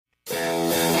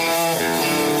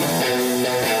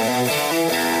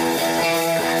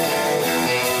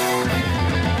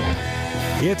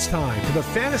It's time for the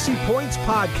Fantasy Points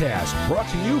Podcast, brought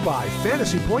to you by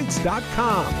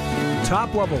FantasyPoints.com.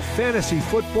 Top-level fantasy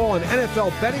football and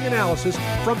NFL betting analysis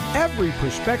from every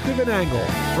perspective and angle,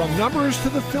 from numbers to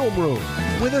the film room,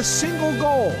 with a single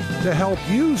goal to help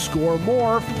you score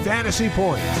more fantasy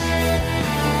points.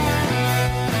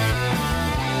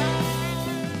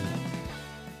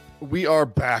 We are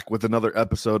back with another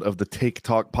episode of the Take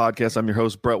Talk Podcast. I'm your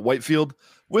host, Brett Whitefield,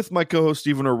 with my co-host,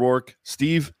 Stephen O'Rourke.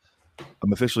 Steve,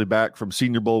 I'm officially back from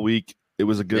Senior Bowl week. It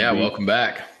was a good week. Welcome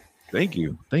back. Thank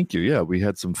you. Yeah, we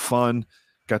had some fun.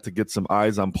 Got to get some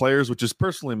eyes on players, which is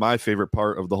personally my favorite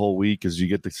part of the whole week, is you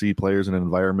get to see players in an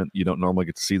environment you don't normally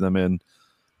get to see them in.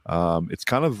 It's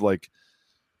kind of like,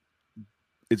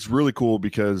 it's really cool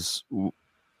because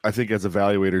I think as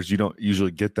evaluators, you don't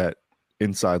usually get that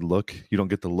inside look. You don't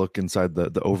get to look inside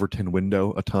the Overton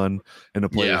window a ton in a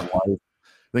player's life.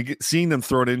 Like seeing them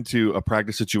thrown into a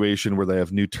practice situation where they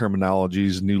have new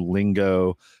terminologies, new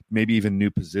lingo, maybe even new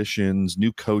positions,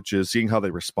 new coaches, seeing how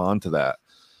they respond to that,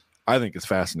 I think is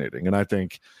fascinating. And I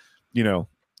think,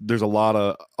 there's a lot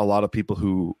of people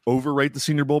who overrate the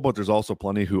Senior Bowl, but there's also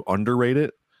plenty who underrate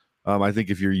it. I think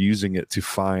if you're using it to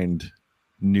find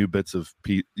new bits of,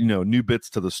 new bits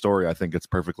to the story, I think it's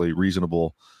perfectly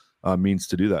reasonable means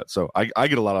to do that. So I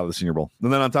get a lot out of the Senior Bowl.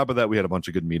 And then on top of that, we had a bunch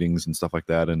of good meetings and stuff like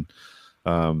that. And,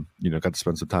 got to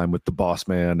spend some time with the boss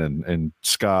man and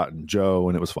Scott and Joe,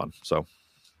 and it was fun. So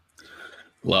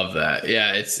love that.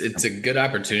 Yeah, it's a good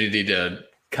opportunity to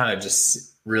kind of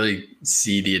just really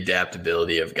see the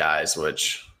adaptability of guys,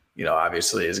 which,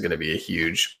 obviously is going to be a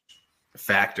huge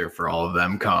factor for all of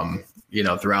them come,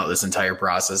 throughout this entire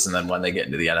process. And then when they get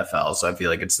into the NFL. So I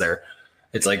feel like it's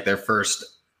like their first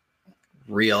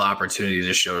real opportunity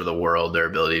to show to the world their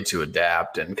ability to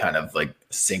adapt and kind of like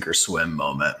sink or swim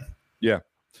moment. Yeah,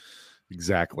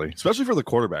 exactly. Especially for the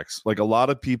quarterbacks. Like a lot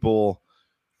of people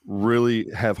really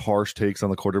have harsh takes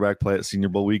on the quarterback play at Senior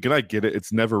Bowl week. And I get it.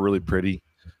 It's never really pretty.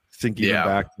 Thinking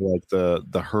back to like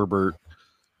the Herbert,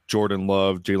 Jordan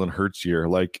Love, Jalen Hurts year,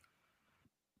 like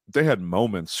they had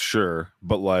moments, sure.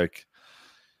 But like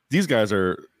these guys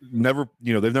are never,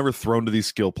 they've never thrown to these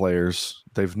skill players.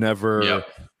 They've never, a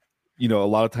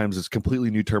lot of times it's completely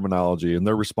new terminology and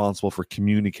they're responsible for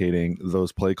communicating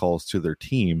those play calls to their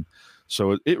team.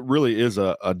 So it really is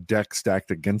a deck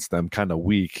stacked against them kind of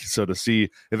week. So to see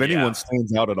if anyone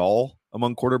stands out at all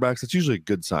among quarterbacks, it's usually a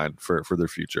good sign for their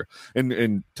future.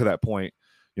 And to that point,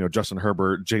 Justin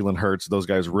Herbert, Jalen Hurts, those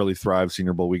guys really thrive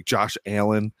Senior Bowl week. Josh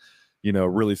Allen,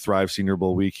 really thrive Senior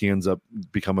Bowl week. He ends up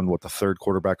becoming the third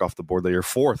quarterback off the board that year,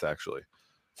 fourth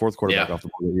quarterback off the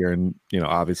board that year. And,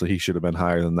 obviously he should have been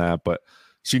higher than that, but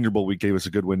Senior Bowl week gave us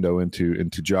a good window into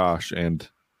Josh. And,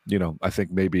 I think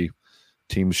maybe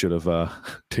teams should have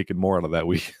taken more out of that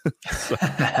week.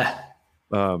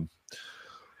 Well,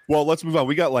 let's move on.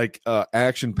 We got like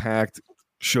action-packed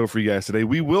show for you guys today.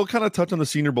 We will kind of touch on the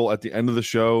Senior Bowl at the end of the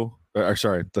show.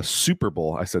 The Super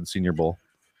Bowl. I said Senior Bowl.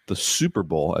 The Super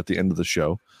Bowl at the end of the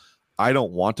show. I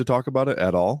don't want to talk about it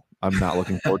at all. I'm not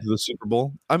looking forward to the Super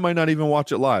Bowl. I might not even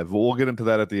watch it live. We'll get into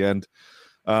that at the end.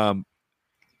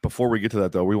 Before we get to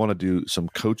that, though, we want to do some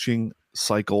coaching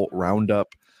cycle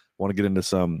roundup. Want to get into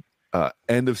some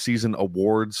end of season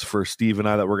awards for Steve and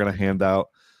I that we're going to hand out.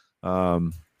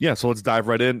 So let's dive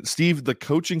right in. Steve, the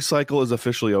coaching cycle is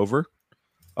officially over.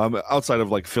 Outside of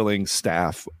like filling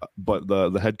staff, but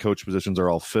the head coach positions are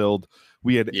all filled.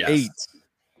 We had eight.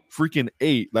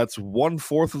 That's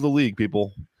 1/4 of the league,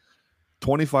 people.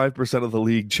 25% of the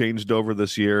league changed over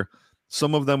this year.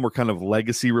 Some of them were kind of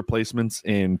legacy replacements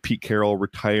in Pete Carroll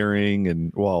retiring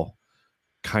and,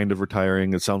 kind of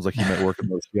retiring. It sounds like he might work in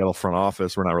the Seattle front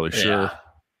office. We're not really sure.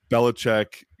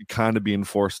 Belichick kind of being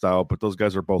forced out, but those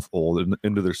guys are both old and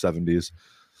into their 70s.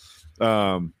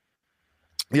 So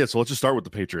let's just start with the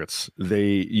Patriots.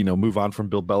 They, move on from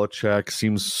Bill Belichick.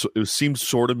 It seems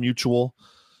sort of mutual.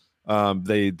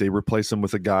 They replace him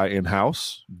with a guy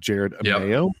in-house, Jared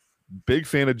Mayo. Big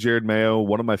fan of Jared Mayo,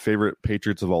 one of my favorite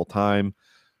Patriots of all time.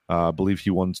 I believe he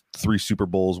won 3 Super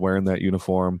Bowls wearing that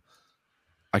uniform.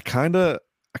 I kind of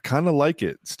like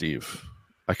it, Steve.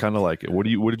 I kind of like it. What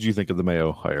did you think of the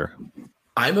Mayo hire?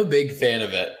 I'm a big fan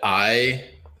of it. I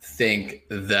think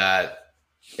that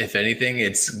if anything,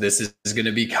 this is going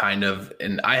to be kind of,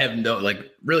 and I have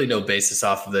really no basis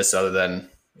off of this other than,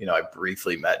 I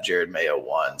briefly met Jared Mayo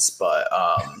once, but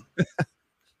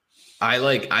I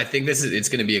think it's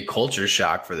going to be a culture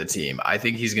shock for the team. I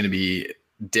think he's going to be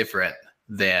different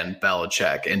than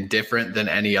Belichick and different than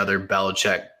any other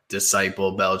Belichick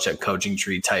disciple, Belichick coaching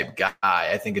tree type guy.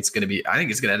 I think it's going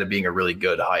to end up being a really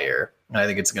good hire. And I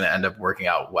think it's going to end up working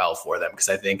out well for them because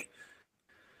I think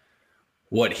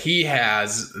what he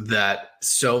has that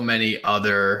so many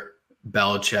other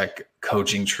Belichick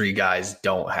coaching tree guys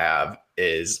don't have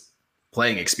is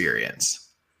playing experience.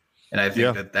 And I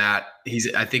think I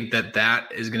think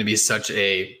that is going to be such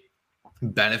a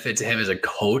benefit to him as a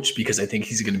coach, because I think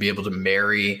he's going to be able to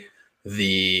marry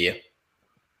the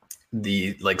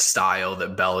like style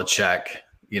that Belichick,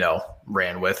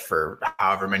 ran with for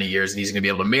however many years. And he's going to be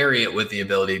able to marry it with the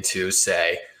ability to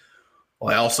say,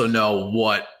 well, I also know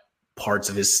what parts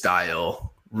of his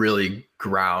style really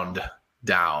ground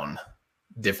down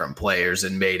different players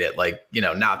and made it like,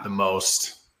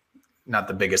 not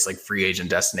the biggest like free agent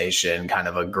destination, kind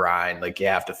of a grind. Like you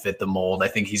have to fit the mold. I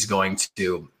think he's going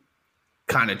to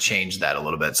kind of change that a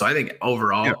little bit. So I think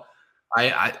overall,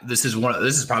 this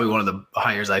is probably one of the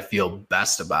hires I feel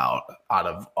best about out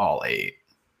of all 8.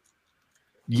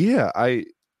 Yeah, I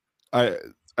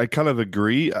kind of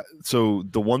agree. So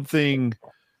the one thing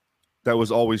that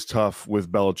was always tough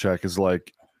with Belichick is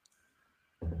like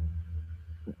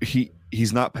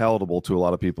he's not palatable to a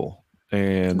lot of people,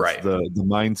 and the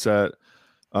mindset.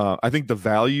 I think the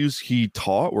values he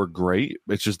taught were great.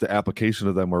 It's just the application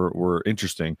of them were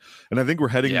interesting. And I think we're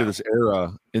heading to this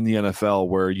era in the NFL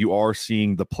where you are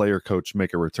seeing the player coach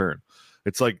make a return.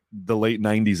 It's like the late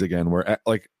 90s again, where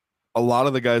like a lot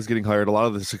of the guys getting hired, a lot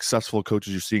of the successful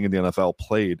coaches you're seeing in the NFL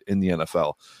played in the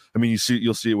NFL. I mean,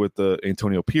 you'll see it with the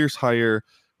Antonio Pierce hire,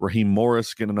 Raheem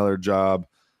Morris getting another job,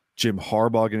 Jim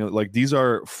Harbaugh getting, like, these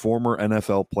are former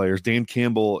NFL players. Dan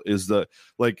Campbell is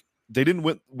they didn't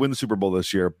win the Super Bowl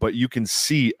this year, but you can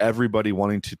see everybody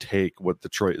wanting to take what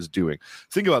Detroit is doing.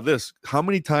 Think about this. How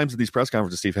many times in these press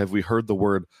conferences, Steve, have we heard the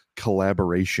word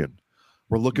collaboration?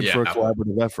 We're looking for a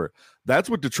collaborative effort. That's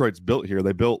what Detroit's built here.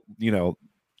 They built,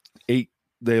 8.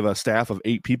 They have a staff of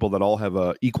 8 people that all have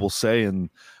a equal say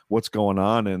in what's going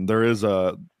on. And there is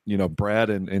Brad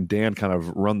and Dan kind of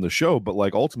run the show, but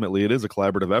like ultimately it is a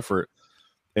collaborative effort.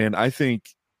 And I think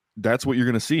that's what you're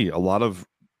going to see. A lot of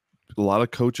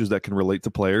coaches that can relate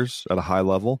to players at a high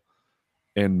level,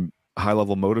 and high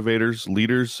level motivators,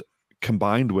 leaders,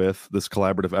 combined with this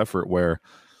collaborative effort where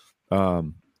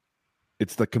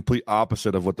it's the complete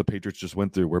opposite of what the Patriots just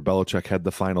went through, where Belichick had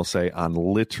the final say on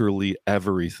literally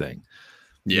everything.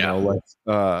 Just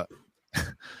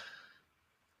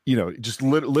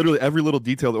literally every little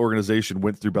detail of the organization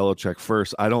went through Belichick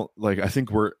first. I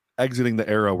think we're exiting the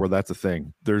era where that's a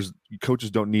thing.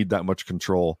 Coaches don't need that much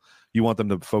control. You want them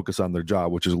to focus on their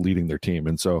job, which is leading their team.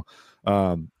 And so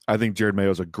I think Jared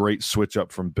Mayo is a great switch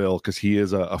up from Bill, because he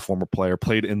is a former player,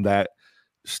 played in that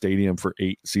stadium for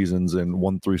 8 seasons and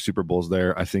won 3 Super Bowls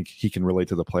there. I think he can relate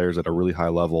to the players at a really high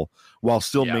level while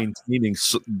still maintaining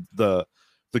the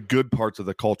good parts of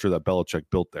the culture that Belichick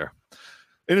built there.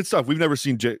 And it's tough. We've never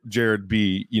seen Jared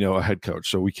be, a head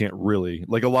coach, so we can't really,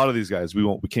 like a lot of these guys,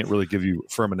 we can't really give you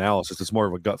firm analysis. It's more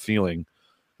of a gut feeling.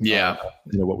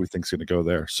 What we think is going to go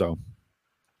there. So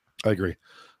I agree.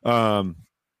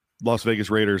 Las Vegas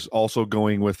Raiders also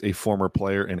going with a former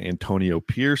player in Antonio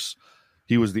Pierce.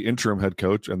 He was the interim head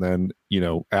coach. And then,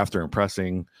 after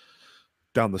impressing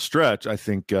down the stretch, I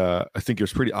think it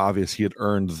was pretty obvious he had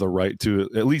earned the right to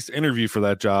at least interview for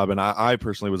that job. And I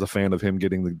personally was a fan of him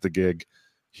getting the gig.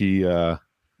 He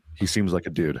seems like a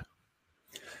dude.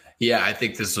 Yeah, I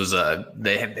think this was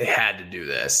they had to do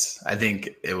this. I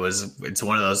think it's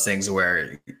one of those things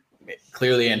where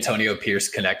clearly Antonio Pierce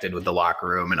connected with the locker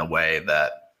room in a way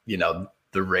that,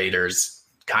 the Raiders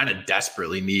kind of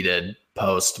desperately needed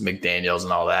post McDaniels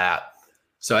and all that.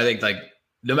 So I think, like,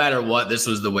 no matter what, this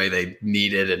was the way they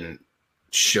needed and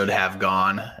should have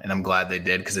gone. And I'm glad they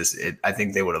did, because I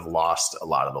think they would have lost a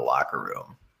lot of the locker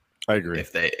room. I agree.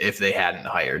 If they hadn't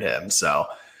hired him. So,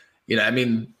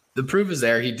 the proof is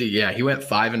there. He went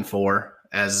 5-4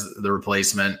 as the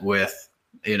replacement with,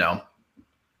 a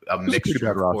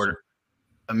mixture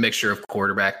of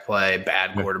quarterback play,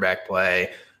 bad quarterback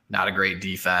play, not a great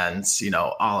defense,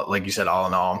 all, like you said, all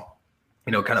in all,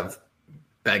 kind of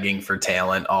begging for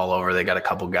talent all over. They got a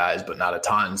couple guys, but not a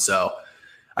ton. So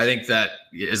I think that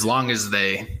as long as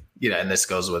they, and this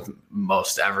goes with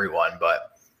most everyone, but,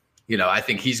 I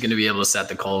think he's going to be able to set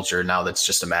the culture. Now that's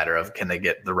just a matter of,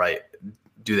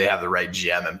 do they have the right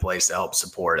GM in place to help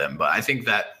support him? But I think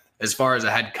that as far as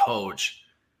a head coach,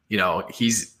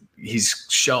 he's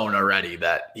shown already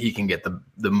that he can get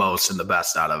the most and the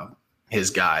best out of his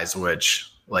guys,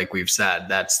 which, like we've said,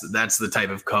 that's the type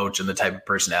of coach and the type of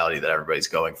personality that everybody's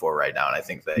going for right now. And I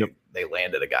think they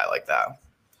landed a guy like that.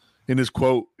 In his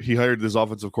quote, he hired this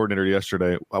offensive coordinator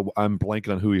yesterday. I'm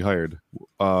blanking on who he hired.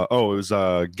 It was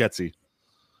Getsy.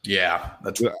 Yeah,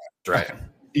 that's right.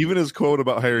 Even his quote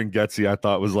about hiring Getsy, I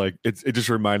thought was like, it just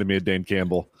reminded me of Dan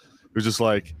Campbell. It was just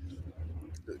like,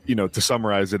 to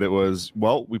summarize it, it was,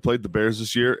 well, we played the Bears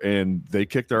this year and they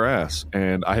kicked our ass.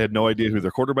 And I had no idea who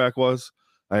their quarterback was.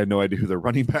 I had no idea who their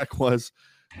running back was.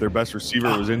 Their best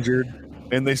receiver was injured,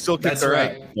 and they still kicked our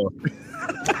ass. So.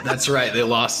 That's right. They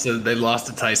lost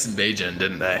to Tyson Bagent,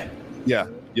 didn't they? Yeah.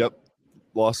 Yep.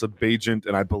 Lost a Bagent,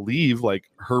 and I believe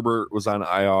like Herbert was on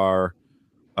IR.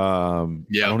 I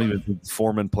don't even think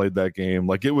Foreman played that game.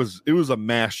 Like it was a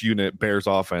mash unit Bears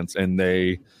offense, and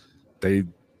they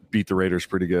beat the Raiders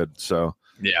pretty good. So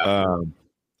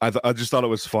I just thought it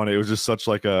was funny. It was just such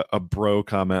like a bro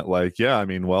comment. Like, yeah, I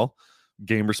mean, well,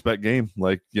 game respect game.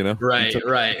 Like, right.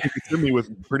 To me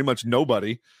with pretty much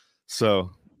nobody.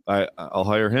 So I'll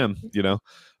hire him.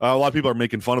 A lot of people are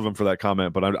making fun of him for that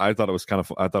comment, but I thought it was kind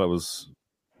of. I thought it was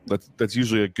that's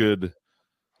usually a good.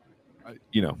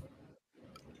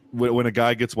 When a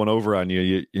guy gets one over on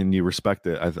you and you respect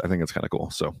it, I think it's kind of cool.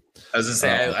 So I was gonna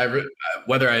say,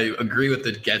 whether I agree with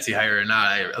the Getsy hire or not,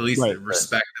 I at least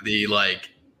respect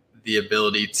the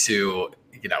ability to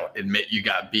admit you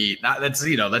got beat. That's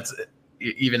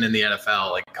even in the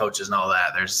NFL, like coaches and all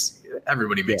that.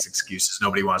 Everybody makes excuses.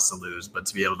 Nobody wants to lose, but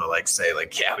to be able to say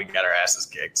yeah, we got our asses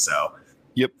kicked. So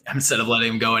instead of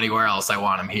letting him go anywhere else, I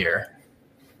want him here.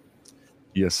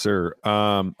 Yes, sir.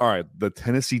 All right, the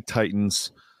Tennessee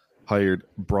Titans hired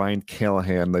Brian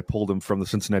Callahan. They pulled him from the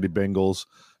Cincinnati Bengals.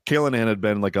 Callahan had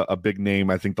been like a big name,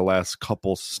 I think, the last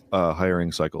couple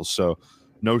hiring cycles. So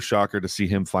no shocker to see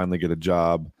him finally get a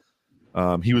job.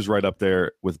 He was right up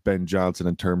there with Ben Johnson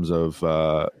in terms of,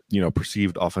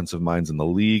 perceived offensive minds in the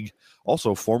league.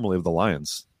 Also formerly of the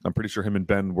Lions. I'm pretty sure him and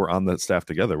Ben were on that staff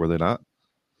together. Were they not?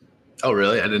 Oh,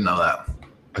 really? I didn't know that.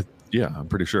 Yeah, I'm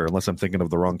pretty sure, unless I'm thinking of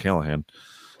the wrong Callahan.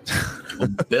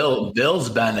 Bill's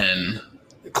been in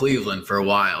Cleveland for a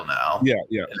while now.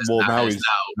 Yeah. Well,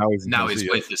 now he's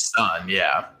with his son.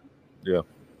 Yeah.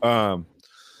 Well,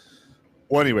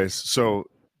 anyways, so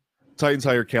Titans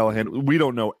hire Callahan. We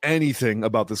don't know anything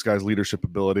about this guy's leadership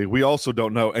ability. We also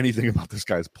don't know anything about this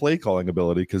guy's play calling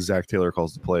ability because Zach Taylor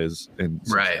calls the plays.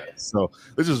 Right. So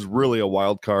this is really a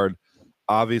wild card.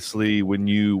 Obviously, when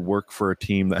you work for a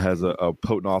team that has a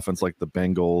potent offense like the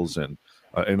Bengals and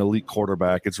an elite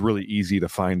quarterback, it's really easy to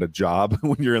find a job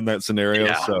when you're in that scenario.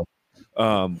 Yeah. So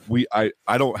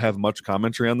I don't have much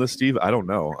commentary on this, Steve. I don't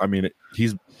know. I mean,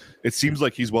 it seems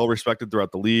like he's well respected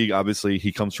throughout the league. Obviously,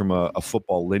 he comes from a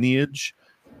football lineage.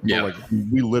 Yeah.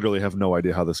 We literally have no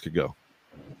idea how this could go.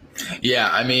 Yeah,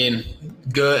 I mean,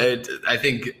 good. I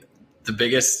think the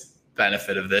biggest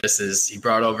benefit of this is he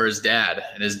brought over his dad,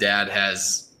 and his dad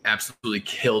has absolutely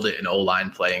killed it in O-line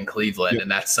play in Cleveland. Yep.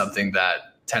 And that's something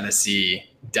that Tennessee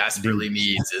desperately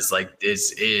needs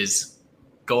is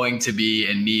going to be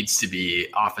and needs to be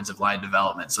offensive line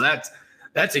development. So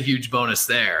that's a huge bonus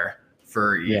there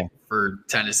for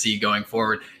Tennessee going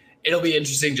forward. It'll be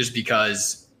interesting just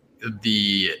because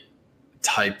the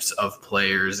types of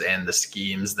players and the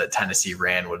schemes that Tennessee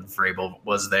ran when Vrabel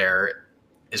was there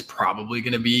is probably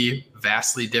going to be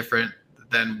vastly different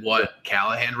than what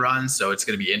Callahan runs. So it's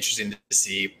going to be interesting to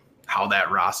see how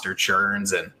that roster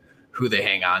churns and who they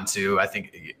hang on to. I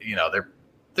think,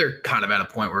 they're kind of at a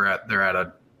point where they're at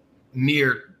a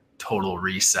near total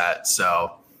reset.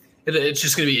 So it's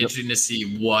just going to be interesting to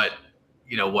see what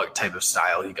type of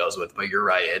style he goes with. But you're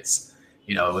right. It's,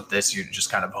 with this, you're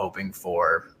just kind of hoping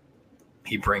for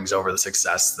he brings over the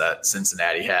success that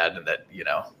Cincinnati had, and that,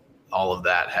 all of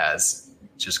that has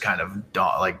just kind of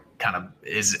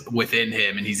is within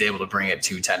him, and he's able to bring it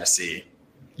to Tennessee.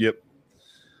 Yep.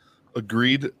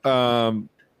 Agreed.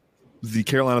 The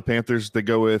Carolina Panthers, they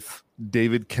go with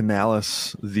David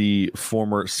Canales, the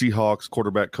former Seahawks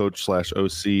quarterback coach /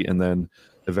 OC, and then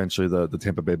eventually the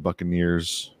Tampa Bay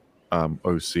Buccaneers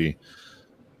OC.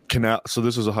 So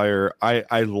this was a hire.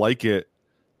 I like it.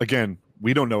 Again,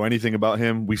 we don't know anything about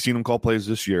him. We've seen him call plays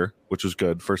this year, which was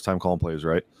good. First time calling plays,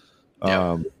 right?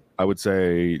 Yeah. I would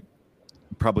say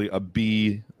probably a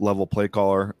B level play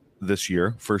caller this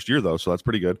year. First year, though, so that's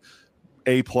pretty good.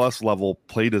 A+ level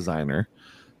play designer.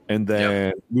 And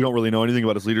then we don't really know anything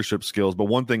about his leadership skills. But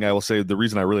one thing I will say, the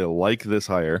reason I really like this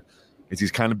hire is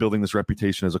he's kind of building this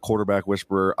reputation as a quarterback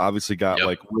whisperer. Obviously got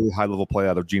like really high level play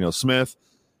out of Geno Smith.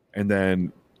 And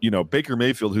then, Baker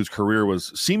Mayfield, whose career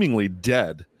was seemingly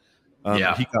dead. He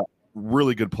got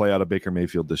really good play out of Baker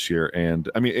Mayfield this year. And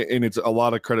I mean, and it's a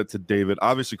lot of credit to David.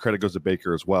 Obviously credit goes to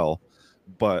Baker as well.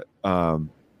 But,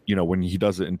 when he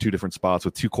does it in two different spots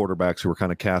with two quarterbacks who were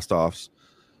kind of cast-offs,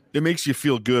 it makes you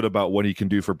feel good about what he can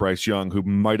do for Bryce Young, who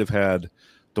might have had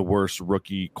the worst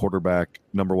rookie quarterback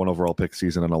number 1 overall pick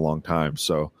season in a long time.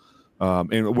 So,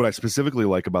 and what I specifically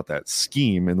like about that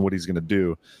scheme and what he's going to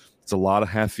do, It's a lot of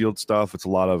half field stuff. It's a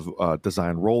lot of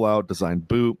design rollout, design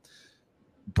boot.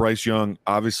 Bryce Young,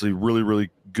 obviously really, really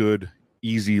good,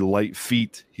 easy, light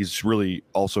feet. He's really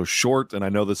also short. And I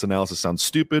know this analysis sounds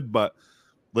stupid, but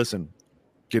listen,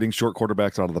 getting short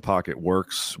quarterbacks out of the pocket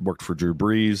worked for Drew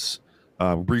Brees.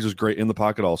 Brees was great in the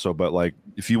pocket also, but like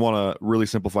if you want to really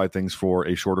simplify things for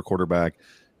a shorter quarterback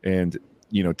and,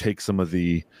 take some of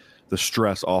the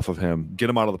stress off of him, get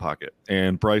him out of the pocket.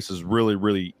 And Bryce is really,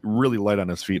 really, really light on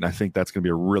his feet. And I think that's going to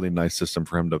be a really nice system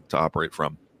for him to operate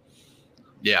from.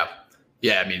 Yeah.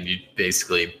 Yeah. I mean, you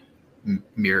basically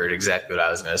mirrored exactly what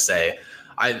I was going to say.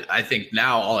 I think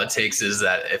now all it takes is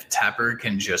that if Tepper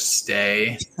can just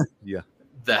stay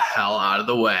the hell out of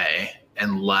the way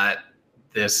and let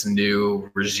this new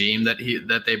regime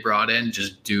that they brought in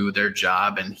just do their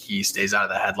job and he stays out of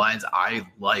the headlines. I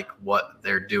like what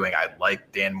they're doing. I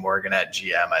like Dan Morgan at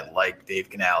GM. I like Dave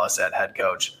Canales at head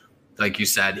coach. Like you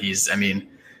said, he's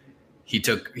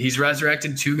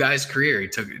resurrected two guys' career. He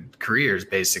took careers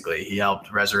basically. He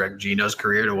helped resurrect Gino's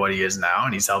career to what he is now,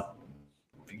 and he's helped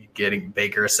getting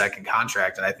Baker a second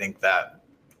contract. And I think that,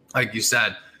 like you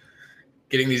said,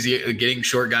 getting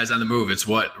short guys on the move, it's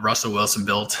what Russell Wilson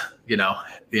built,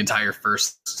 the entire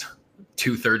first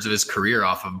 2/3 of his career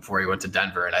off of before he went to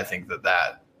Denver. And I think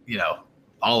that,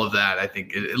 all of that, I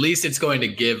think at least it's going to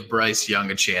give Bryce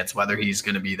Young a chance, whether he's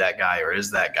going to be that guy or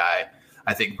is that guy.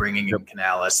 I think bringing in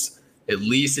Canales at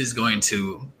least is going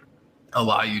to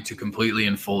allow you to completely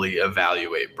and fully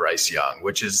evaluate Bryce Young,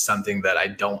 which is something that I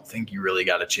don't think you really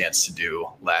got a chance to do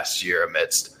last year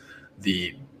amidst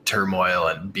the turmoil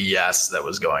and BS that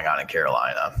was going on in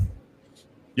Carolina.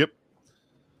 Yep.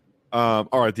 All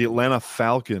right. The Atlanta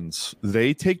Falcons,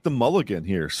 they take the mulligan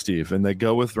here, Steve, and they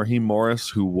go with Raheem Morris,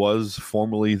 who was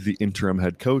formerly the interim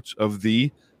head coach of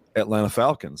the Atlanta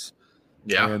Falcons.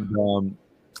 Yeah. And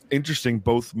interesting,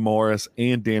 both Morris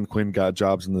and Dan Quinn got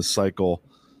jobs in this cycle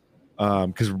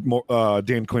because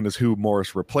Dan Quinn is who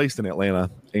Morris replaced in Atlanta,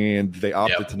 and they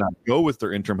opted to not go with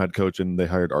their interim head coach, and they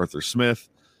hired Arthur Smith.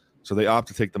 So they opt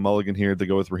to take the mulligan here. They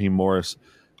go with Raheem Morris.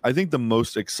 I think the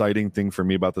most exciting thing for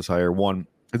me about this hire, one,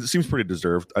 because it seems pretty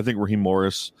deserved. I think Raheem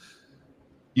Morris,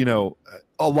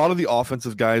 a lot of the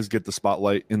offensive guys get the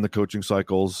spotlight in the coaching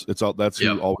cycles. That's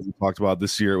who always talked about.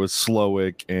 This year it was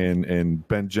Slowick and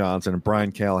Ben Johnson and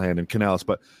Brian Callahan and Canales.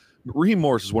 But Raheem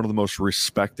Morris is one of the most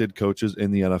respected coaches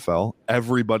in the NFL.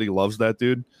 Everybody loves that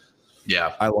dude.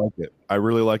 Yeah, I like it. I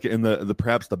really like it. And the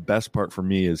perhaps the best part for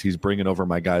me is he's bringing over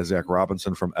my guy Zach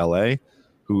Robinson from LA,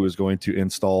 who is going to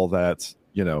install that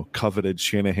coveted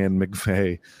Shanahan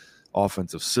McVay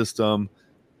offensive system.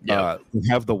 We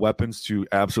have the weapons to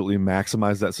absolutely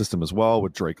maximize that system as well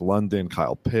with Drake London,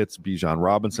 Kyle Pitts, Bijan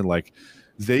Robinson. Like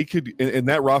they could, and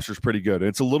that roster is pretty good.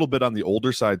 It's a little bit on the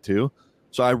older side too.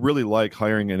 So I really like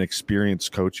hiring an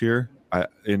experienced coach here,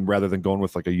 and rather than going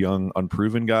with like a young,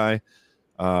 unproven guy.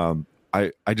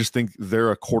 I just think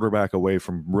they're a quarterback away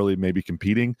from really maybe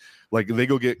competing. Like they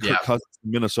go get Kirk Cousins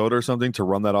in Minnesota or something to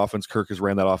run that offense. Kirk has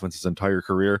ran that offense his entire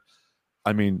career.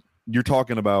 I mean, you're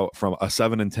talking about from a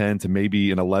 7-10 to maybe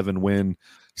an 11-win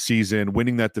season,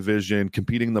 winning that division,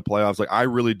 competing in the playoffs. Like I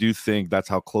really do think that's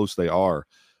how close they are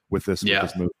with this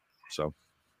move. So,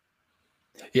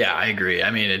 yeah, I agree.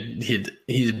 I mean,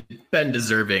 he's been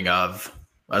deserving of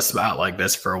a spot like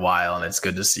this for a while, and it's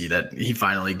good to see that he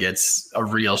finally gets a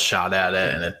real shot at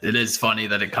it. And it is funny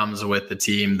that it comes with the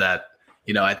team that,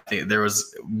 I think there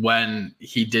was, when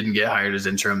he didn't get hired as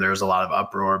interim, there was a lot of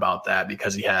uproar about that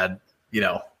because he had,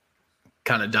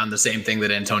 kind of done the same thing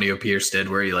that Antonio Pierce did,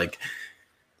 where he like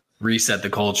reset the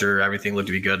culture. Everything looked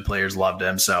to be good. Players loved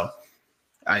him. So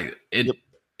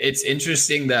it's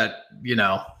interesting that,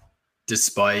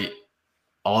 despite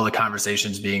all the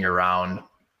conversations being around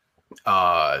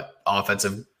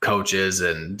offensive coaches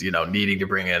and, needing to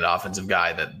bring in an offensive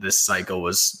guy, that this cycle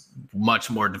was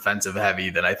much more defensive heavy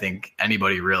than I think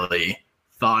anybody really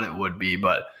thought it would be.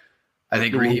 But I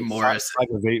think Raheem Morris,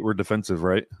 5 of 8 were defensive,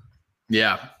 right?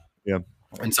 Yeah. Yeah.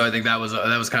 And so I think that was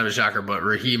kind of a shocker, but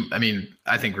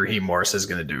I think Raheem Morris is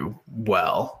going to do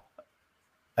well.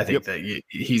 I think that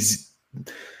he's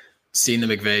seen the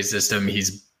McVay system.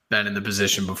 He's been in the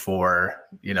position before,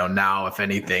 now if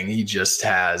anything, he just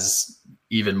has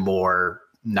even more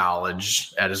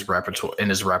knowledge at his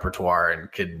repertoire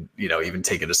and could, even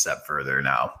take it a step further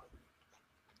now.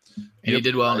 And he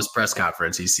did well in his press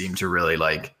conference. He seemed to really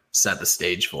like set the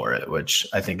stage for it, which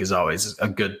I think is always a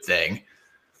good thing.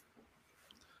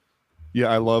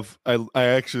 Yeah, I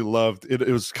actually loved it.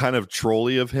 It was kind of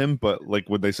trolly of him, but like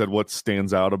when they said what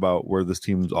stands out about where this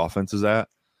team's offense is at,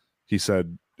 he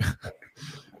said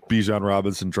Bijan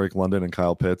Robinson, Drake London, and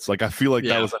Kyle Pitts. Like I feel like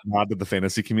that was a nod to the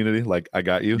fantasy community. Like I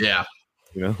got you. Yeah.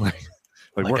 You know, like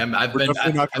we're I've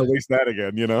definitely not going to waste that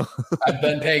again. You know, I've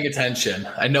been paying attention.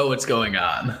 I know what's going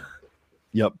on.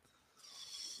 Yep.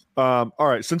 All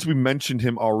right. Since we mentioned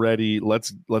him already,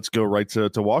 let's go right to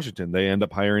Washington. They end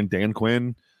up hiring Dan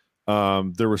Quinn.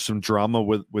 There was some drama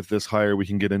with this hire we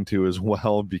can get into as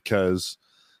well because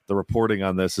the reporting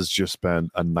on this has just been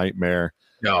a nightmare.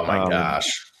 Oh my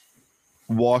gosh.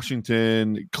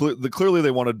 Washington clearly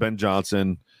they wanted Ben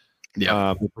Johnson.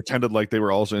 Yeah. They pretended like they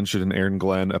were also interested in Aaron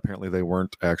Glenn. Apparently they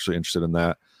weren't actually interested in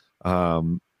that.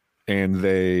 And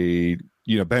they,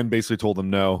 Ben basically told them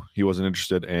no, he wasn't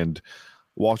interested, and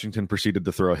Washington proceeded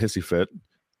to throw a hissy fit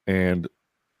and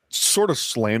sort of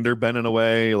slander Ben in a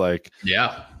way. Like,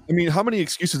 yeah. I mean, how many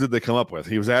excuses did they come up with?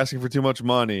 He was asking for too much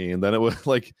money, and then it was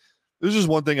like it was just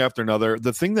one thing after another.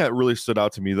 The thing that really stood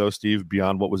out to me, though, Steve,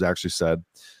 beyond what was actually said,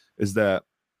 is that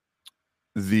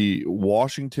the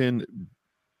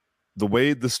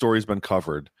way the story's been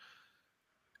covered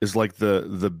is like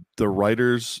the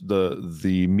writers,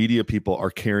 the media people are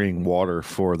carrying water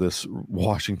for this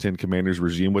Washington Commanders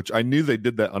regime, which I knew they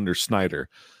did that under Snyder.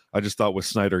 I just thought with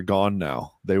Snyder gone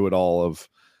now, they would all have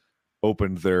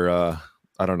opened their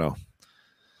I don't know.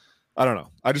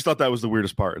 I just thought that was the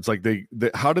weirdest part. It's like they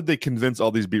how did they convince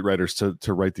all these beat writers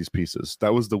to write these pieces?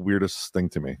 That was the weirdest thing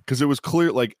to me, because it was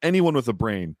clear like anyone with a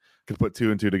brain could put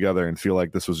two and two together and feel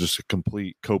like this was just a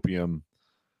complete copium,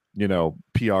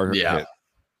 PR hit.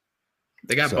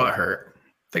 They got butthurt.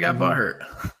 They got butthurt.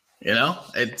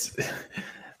 It's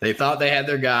they thought they had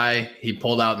their guy. He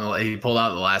pulled out in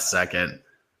the last second,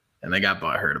 and they got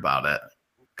butthurt about it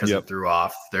because it threw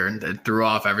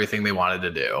off everything they wanted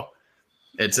to do.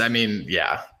 To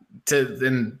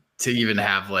even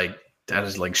have that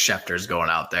is like Schefter's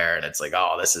going out there, and it's like,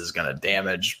 oh, this is going to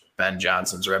damage Ben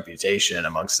Johnson's reputation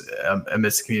amidst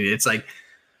the community. It's like,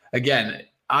 again,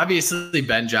 obviously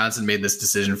Ben Johnson made this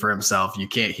decision for himself. You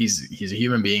can't. He's a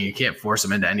human being. You can't force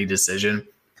him into any decision.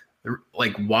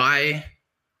 Like, why?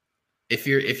 If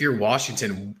you're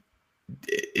Washington,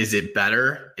 is it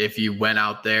better if you went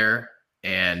out there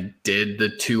and did the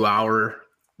 2-hour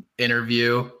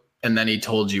interview and then he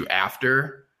told you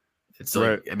after? It's like,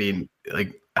 right. I mean,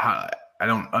 like, how, I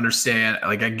don't understand.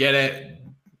 Like, I get it.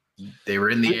 They were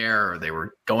in the air, or they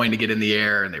were going to get in the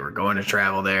air, and they were going to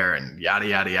travel there, and yada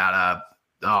yada yada.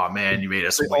 Oh man, you made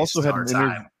us waste our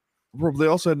time. They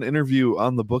also had an interview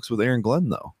on the books with Aaron Glenn,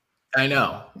 though. I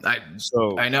know.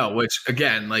 I know. Which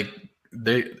again, like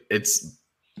it's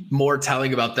more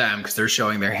telling about them because they're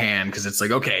showing their hand. Because it's like,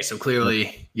 okay, so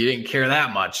clearly you didn't care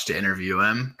that much to interview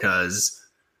him because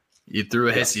you threw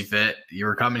a hissy fit. You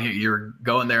were coming here. You were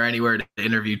going there anywhere to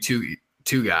interview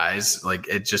two guys. Like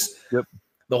it just. Yep.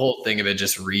 The whole thing of it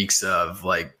just reeks of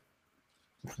like,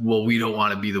 well, we don't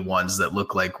want to be the ones that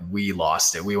look like we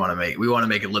lost it. We want to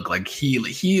make it look like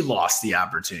he lost the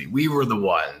opportunity. We were the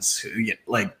ones who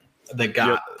that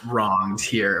got wronged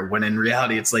here. When in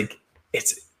reality, it's like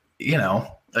he's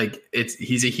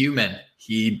a human.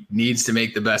 He needs to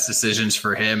make the best decisions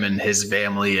for him and his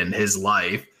family and his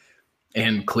life.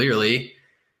 And clearly,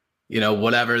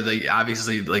 whatever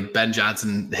obviously like Ben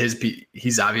Johnson,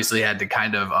 he's obviously had to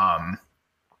kind of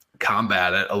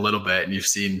combat it a little bit, and you've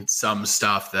seen some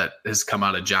stuff that has come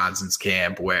out of Johnson's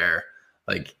camp where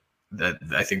like that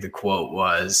I think the quote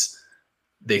was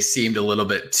they seemed a little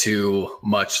bit too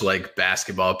much like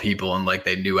basketball people and like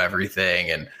they knew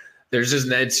everything, and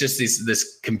it's just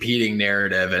this competing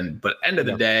narrative. But end of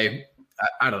the day,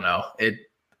 I don't know, it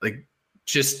like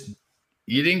just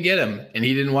you didn't get him and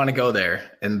he didn't want to go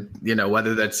there, and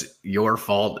whether that's your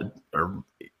fault or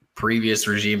previous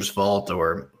regime's fault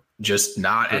or just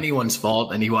not anyone's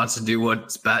fault, and he wants to do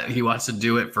what's best. He wants to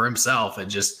do it for himself. And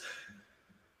just,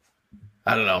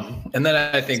 I don't know. And then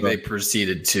I think they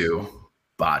proceeded to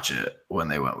botch it when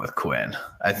they went with Quinn.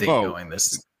 I think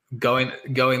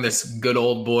going this good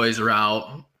old boys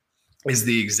route is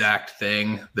the exact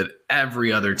thing that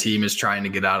every other team is trying to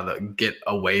get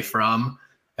away from.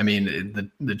 I mean,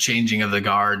 the changing of the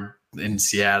guard in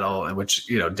Seattle, which,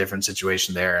 different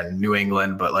situation there, and New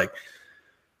England, but like,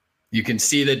 you can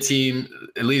see the team,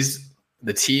 at least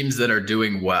the teams that are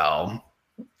doing well,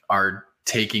 are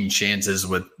taking chances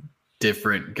with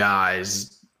different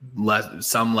guys,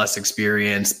 some less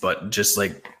experienced, but just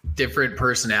like different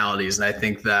personalities. And I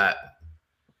think that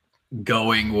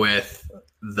going with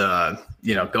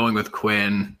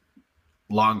Quinn,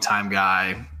 longtime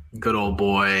guy, good old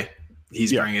boy,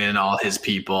 he's bringing in all his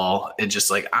people, and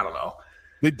just like, I don't know.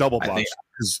 They double botched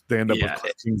because they end up with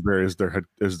Cliff Kingsbury as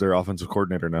their offensive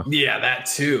coordinator now. Yeah, that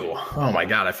too. Oh my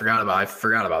God, I forgot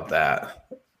about that.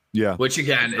 Yeah. Which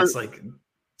again, it's like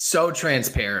so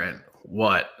transparent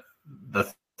what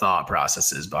the thought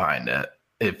process is behind it.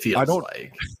 It feels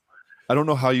like. I don't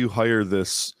know how you hire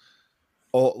this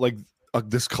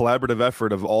this collaborative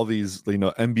effort of all these,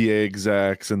 NBA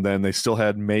execs, and then they still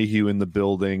had Mayhew in the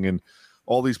building and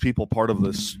all these people part of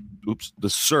the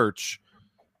search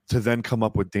to then come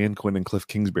up with Dan Quinn and Cliff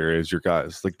Kingsbury as your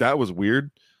guys. Like, that was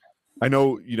weird. I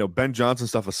know, Ben Johnson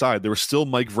stuff aside, there was still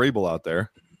Mike Vrabel out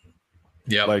there.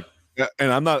 Yeah.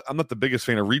 And I'm not the biggest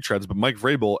fan of retreads, but Mike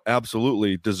Vrabel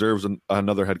absolutely deserves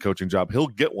another head coaching job. He'll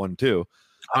get one too.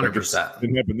 100%. It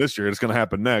didn't happen this year. It's going to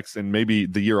happen next, and maybe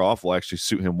the year off will actually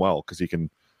suit him well because he can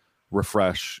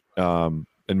refresh and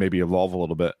maybe evolve a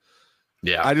little bit.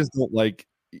 Yeah, I just don't like,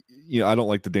 I don't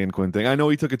like the Dan Quinn thing. I know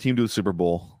he took a team to the Super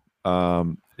Bowl,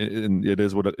 and it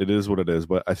is what it is.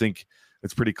 But I think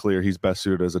it's pretty clear he's best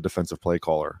suited as a defensive play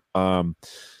caller.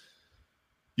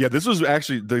 Yeah, this was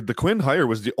actually the Quinn hire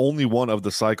was the only one of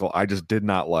the cycle I just did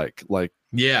not like. It's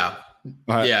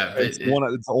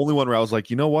the only one where I was like,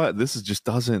 you know what, this is just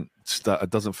it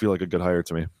doesn't feel like a good hire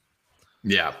to me.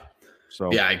 Yeah.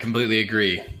 So yeah, I completely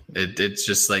agree. It's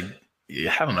just like,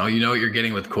 I don't know, what you're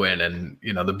getting with Quinn, and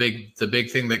the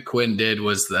big thing that Quinn did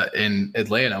was that in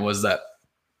Atlanta was that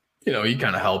he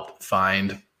kind of helped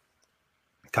find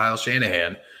Kyle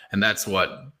Shanahan, and that's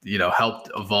what helped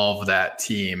evolve that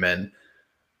team. And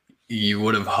you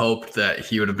would have hoped that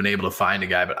he would have been able to find a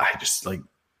guy, but I just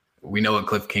we know what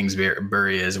Cliff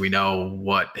Kingsbury is. We know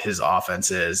what his offense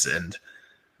is. And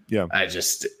yeah, I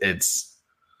don't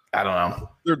know.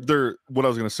 They're what I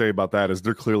was going to say about that is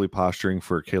they're clearly posturing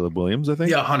for Caleb Williams, I think.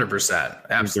 Yeah, 100%.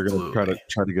 Absolutely. They're going to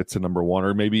try to get to number one,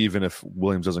 or maybe even if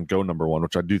Williams doesn't go number one,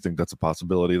 which I do think that's a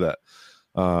possibility that,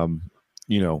 I'm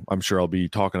sure I'll be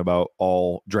talking about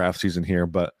all draft season here,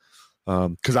 but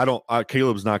because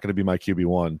Caleb's not going to be my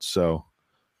QB1. So,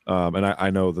 and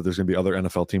I know that there's going to be other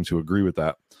NFL teams who agree with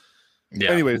that.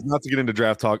 Yeah. Anyways, not to get into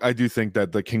draft talk, I do think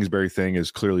that the Kingsbury thing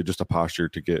is clearly just a posture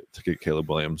to get Caleb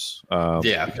Williams.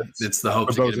 It's the hope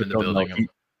to get him in the building.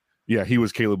 He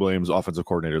was Caleb Williams' offensive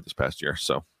coordinator this past year,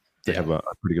 so they have a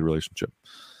pretty good relationship.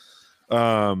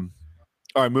 All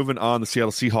right, moving on. The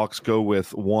Seattle Seahawks go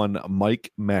with one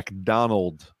Mike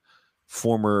Macdonald,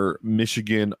 former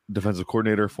Michigan defensive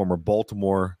coordinator, former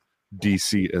Baltimore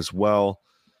DC as well.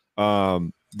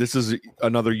 This is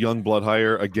another young blood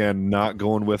hire. Again, not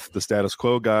going with the status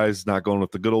quo guys, not going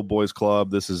with the good old boys club.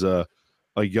 This is a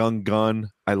young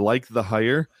gun. I like the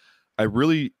hire. I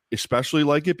really especially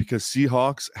like it because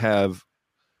Seahawks have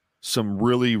some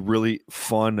really, really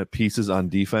fun pieces on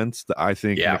defense that I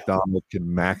think McDonald can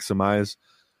maximize.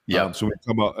 Yeah. So we're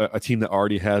talking about a team that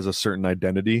already has a certain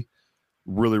identity.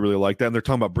 Really, really like that. And they're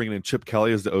talking about bringing in Chip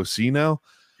Kelly as the OC now.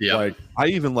 Yeah. I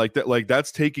even like that.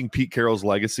 That's taking Pete Carroll's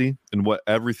legacy and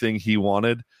everything he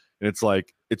wanted. And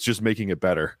it's just making it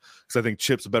better. Because I think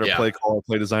Chip's a better play caller,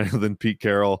 play designer than Pete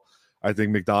Carroll. I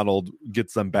think McDonald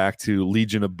gets them back to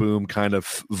Legion of Boom kind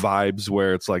of vibes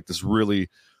where it's like this really,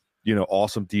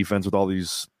 awesome defense with all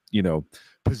these,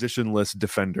 positionless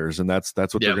defenders. And that's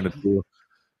what they're going to do.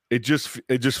 It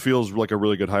just feels like a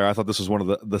really good hire. I thought this was one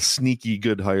of the sneaky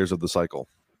good hires of the cycle.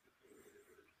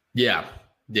 Yeah.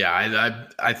 Yeah.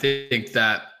 I think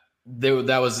that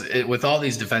that was it with all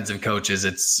these defensive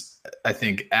coaches. I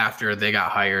think after they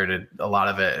got hired, a lot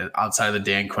of it outside of the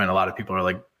Dan Quinn, a lot of people are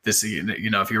like, this,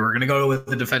 if you were going to go with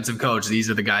the defensive coach,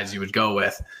 these are the guys you would go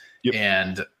with. Yep.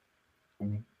 And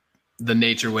the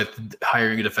nature with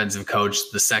hiring a defensive coach,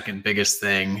 the second biggest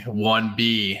thing,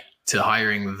 1B to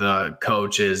hiring the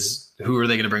coach is who are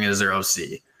they going to bring in as their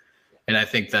OC? And I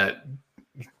think that,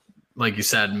 like you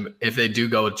said, if they do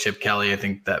go with Chip Kelly, I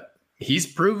think that he's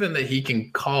proven that he can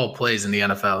call plays in the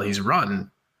NFL. He's run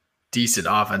decent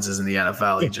offenses in the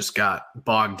NFL. He just got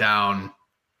bogged down,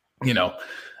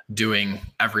 doing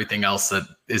everything else that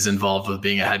is involved with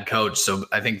being a head coach. So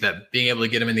I think that being able to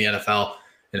get him in the NFL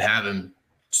and have him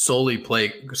solely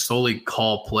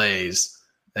call plays,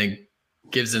 I think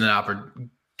gives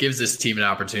this team an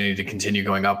opportunity to continue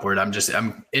going upward.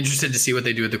 I'm interested to see what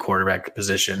they do at the quarterback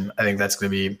position. I think that's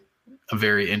going to be a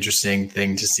very interesting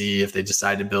thing to see if they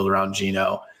decide to build around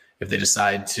Geno, if they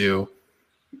decide to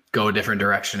go a different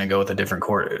direction and go with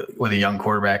a young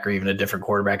quarterback or even a different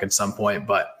quarterback at some point.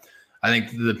 But I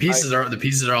think the pieces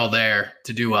are all there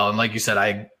to do well. And like you said,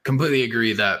 I completely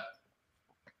agree that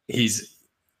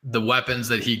the weapons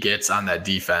that he gets on that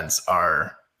defense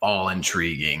are all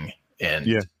intriguing,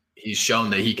 and he's shown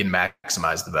that he can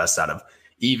maximize the best out of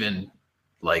even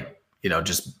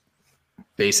just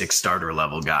basic starter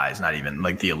level guys, not even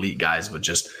like the elite guys, but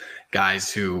just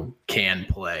guys who can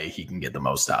play, he can get the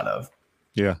most out of.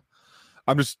 Yeah.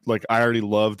 I'm just like, I already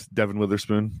loved Devin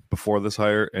Witherspoon before this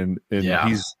hire, and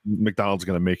McDonald's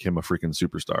going to make him a freaking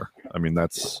superstar. I mean,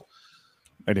 that's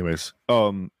anyways.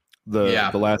 The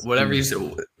last whatever you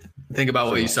think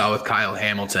about what you saw with Kyle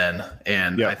Hamilton,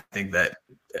 and I think that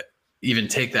even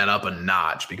take that up a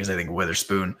notch, because I think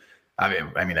Witherspoon,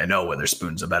 I mean, I know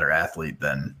Witherspoon's a better athlete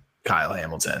than Kyle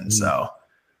Hamilton, so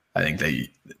I think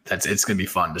it's going to be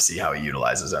fun to see how he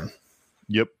utilizes him.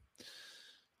 Yep.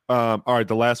 All right,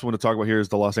 the last one to talk about here is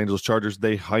the Los Angeles Chargers.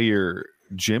 They hire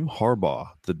Jim Harbaugh,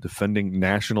 the defending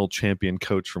national champion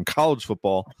coach from college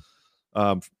football,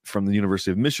 from the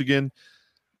University of Michigan.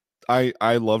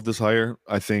 I love this hire.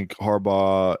 I think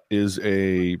Harbaugh is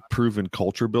a proven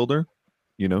culture builder.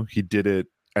 You know, he did it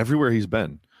everywhere he's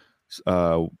been.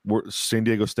 San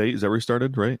Diego State, is that where he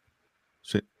started, right?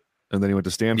 And then he went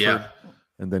to Stanford,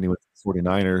 and then he went to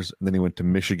 49ers, and then he went to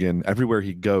Michigan. Everywhere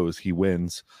he goes, he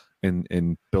wins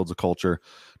and builds a culture.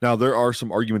 Now, there are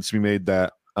some arguments to be made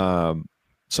that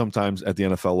sometimes at the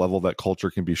NFL level, that culture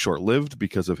can be short-lived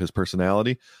because of his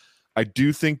personality. I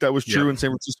do think that was true in San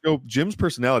Francisco. Jim's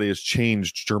personality has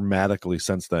changed dramatically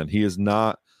since then. He is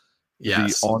not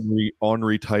the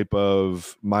Henry type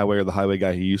of my way or the highway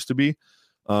guy he used to be.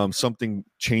 Something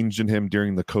changed in him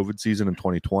during the COVID season in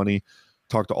 2020.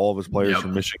 Talked to all of his players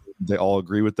from Michigan. They all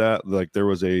agree with that. Like, there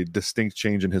was a distinct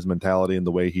change in his mentality and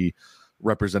the way he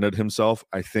represented himself.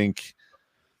 I think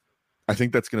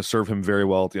that's going to serve him very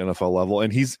well at the NFL level.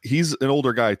 And he's an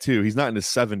older guy too. He's not in his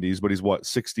 70s, but he's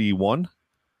 61,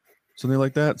 something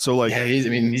like that. So like,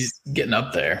 he's getting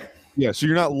up there. Yeah. So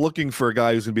you're not looking for a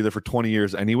guy who's going to be there for 20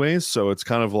 years anyways. So it's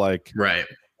kind of like, right.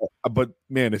 But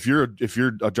man, if you're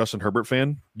a Justin Herbert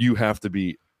fan, you have to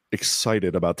be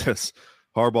excited about this.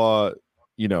 Harbaugh,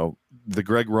 you know, the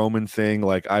Greg Roman thing.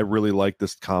 Like, I really like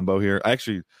this combo here.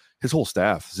 His whole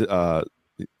staff,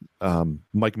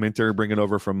 Mike Minter bringing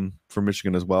over from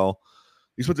Michigan as well.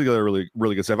 He's put together a really,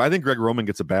 really good staff. I think Greg Roman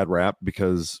gets a bad rap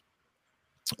because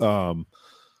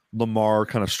Lamar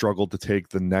kind of struggled to take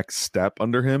the next step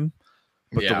under him.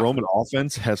 But the Roman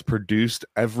offense has produced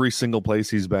every single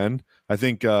place he's been. I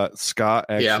think Scott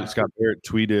Barrett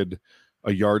tweeted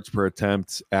a yards per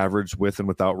attempt average with and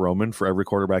without Roman for every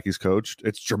quarterback he's coached.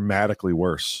 It's dramatically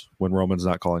worse when Roman's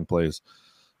not calling plays.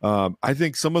 I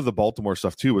think some of the Baltimore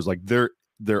stuff too was like their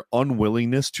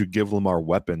unwillingness to give Lamar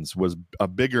weapons was a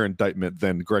bigger indictment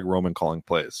than Greg Roman calling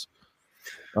plays.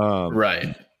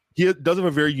 Right. He does have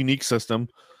a very unique system.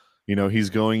 You know, he's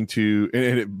going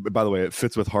to, by the way, it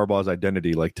fits with Harbaugh's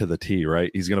identity, like to the T,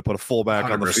 right? He's going to put a fullback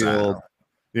 100%. On the field.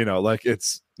 You know, like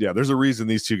there's a reason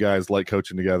these two guys like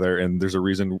coaching together. And there's a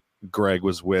reason Greg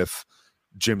was with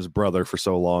Jim's brother for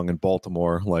so long in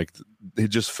Baltimore. Like, it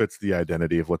just fits the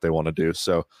identity of what they want to do.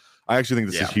 So I actually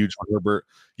think this is huge for Herbert.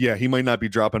 Yeah, he might not be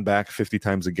dropping back 50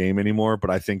 times a game anymore, but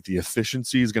I think the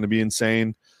efficiency is going to be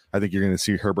insane. I think you're going to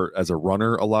see Herbert as a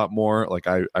runner a lot more. Like,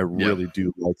 I really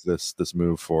do like this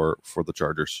move for the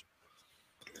Chargers.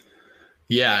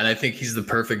 Yeah, and I think he's the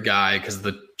perfect guy because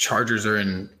the Chargers are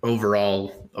in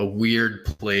overall a weird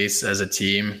place as a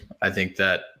team. I think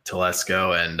that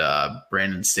Telesco and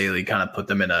Brandon Staley kind of put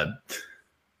them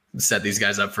set these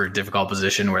guys up for a difficult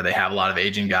position where they have a lot of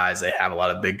aging guys. They have a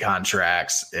lot of big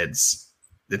contracts. It's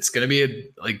going to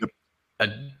be a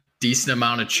decent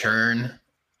amount of churn,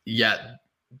 yet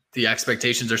the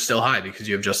expectations are still high because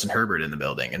you have Justin Herbert in the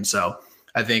building. And so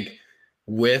I think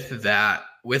with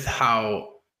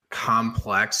how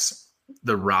complex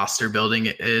the roster building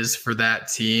is for that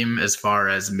team, as far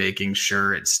as making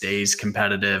sure it stays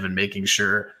competitive and making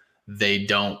sure they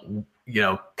don't,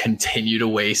 continue to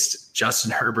waste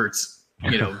Justin Herbert's,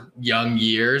 young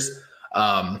years.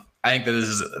 I think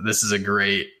that this is a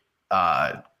great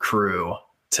crew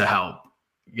to help,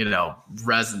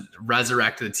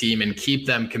 resurrect the team and keep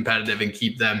them competitive and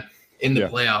keep them in the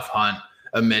playoff hunt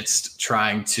amidst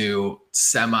trying to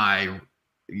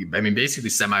basically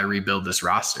semi-rebuild this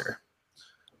roster.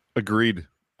 Agreed.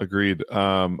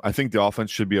 I think the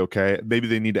offense should be okay. Maybe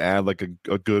they need to add like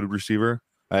a good receiver.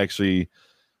 I actually,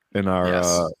 in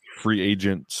our free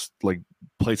agents, like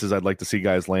places I'd like to see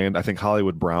guys land, I think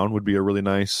Hollywood Brown would be a really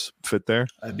nice fit there.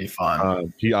 That'd be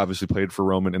fun. He obviously played for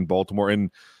Roman in Baltimore,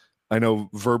 and I know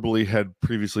verbally had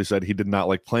previously said he did not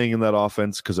like playing in that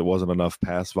offense because it wasn't enough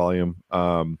pass volume.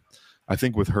 I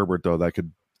think with Herbert though,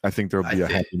 I think there'll be a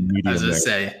happy medium. I was gonna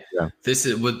say, this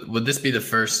is would this be the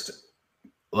first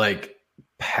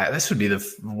this would be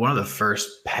one of the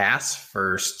first pass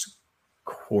first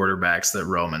quarterbacks that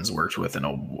Roman's worked with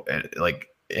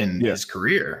in his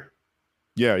career.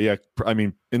 Yeah. I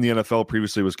mean, in the NFL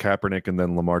previously was Kaepernick and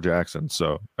then Lamar Jackson.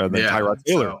 So and then Tyrod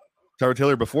Taylor. Tyrod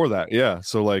Taylor before that. Yeah.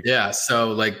 So like,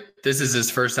 So like this is his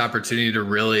first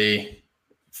opportunity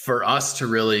for us to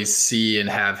really see and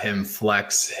have him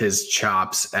flex his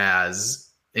chops as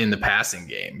in the passing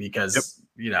game, because,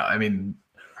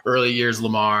 early years,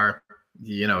 Lamar,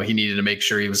 he needed to make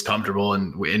sure he was comfortable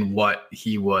in what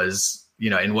he was,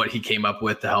 in what he came up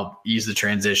with to help ease the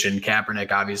transition.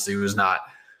 Kaepernick obviously was not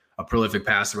a prolific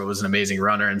passer, but was an amazing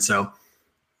runner. And so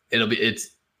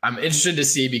I'm interested to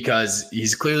see, because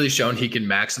he's clearly shown he can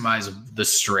maximize the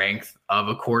strength of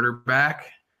a quarterback.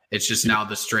 It's just now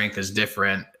the strength is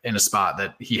different in a spot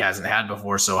that he hasn't had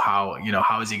before. So how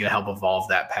is he going to help evolve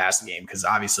that pass game? Because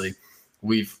obviously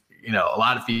a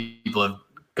lot of people have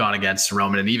gone against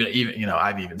Roman, and even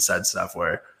I've even said stuff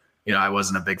where, I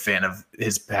wasn't a big fan of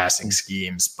his passing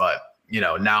schemes, but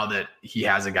now that he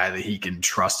has a guy that he can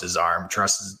trust his arm,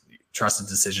 trust his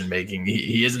decision making,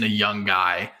 he isn't a young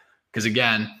guy. Because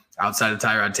again, outside of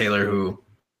Tyrod Taylor, who,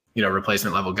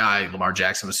 replacement level guy, Lamar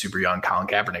Jackson was super young. Colin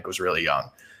Kaepernick was really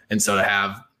young. And so to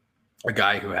have a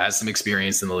guy who has some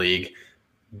experience in the league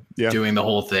doing the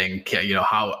whole thing,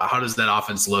 how does that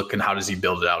offense look, and how does he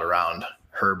build it out around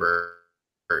Herbert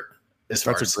as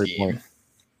far as scheme?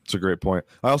 It's a great point.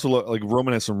 I also like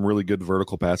Roman has some really good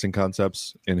vertical passing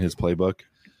concepts in his playbook.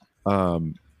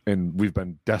 And we've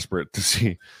been desperate to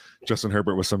see Justin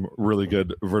Herbert with some really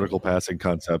good vertical passing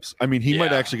concepts. I mean, he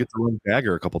might actually get to run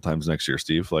dagger a couple times next year,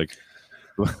 Steve. Like,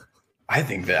 I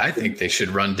think they should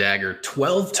run dagger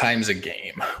 12 times a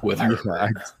game with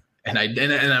Herbert.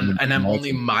 I'm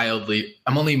only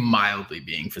mildly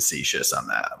being facetious on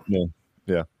that.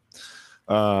 Yeah.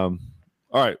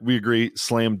 All right, we agree.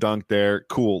 Slam dunk there.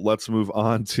 Cool. Let's move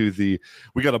on to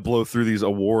we got to blow through these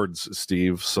awards,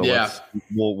 Steve. So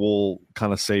we'll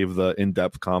kind of save the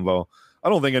in-depth convo. I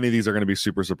don't think any of these are going to be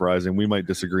super surprising. We might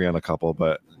disagree on a couple,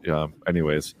 but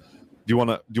anyways, do you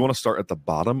want to start at the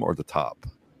bottom or the top?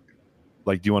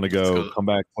 Like, do you want to go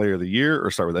comeback player of the year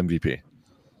or start with MVP?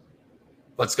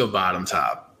 Let's go bottom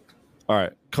top. All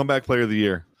right, comeback player of the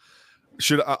year.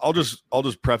 I'll just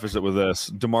preface it with this: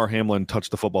 DeMar Hamlin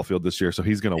touched the football field this year, so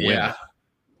he's going to win.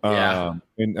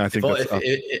 And I think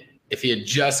if he had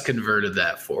just converted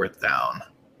that fourth down,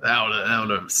 that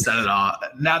would have set it off.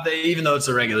 Not that, even though it's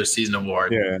a regular season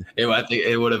award, I think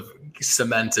it would have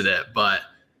cemented it. But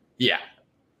you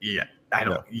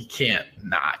can't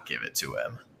not give it to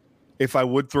him. If I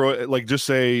would throw it, like, just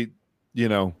say,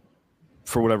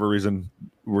 for whatever reason,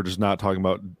 we're just not talking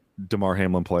about DeMar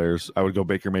Hamlin players, I would go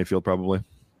Baker Mayfield probably,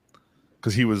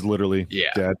 because he was literally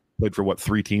dead. Played for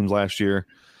 3 teams last year,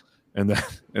 and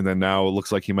then now it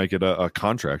looks like he might get a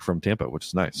contract from Tampa, which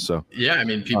is nice. So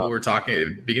people were talking at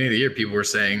the beginning of the year. People were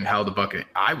saying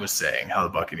I was saying how the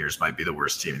Buccaneers might be the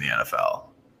worst team in the NFL.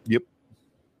 Yep.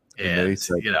 And they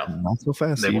said, not so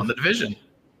fast. They won the division.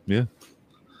 Yeah.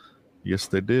 Yes,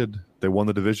 they did. They won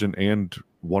the division and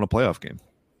won a playoff game.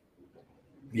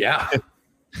 Yeah.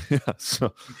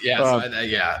 So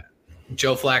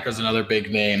Joe Flacco's another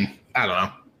big name. I don't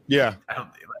know. Yeah.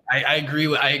 I agree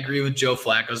with Joe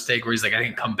Flacco's take, where he's like, I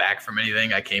didn't come back from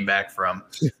anything. I came back from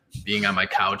being on my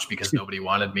couch because nobody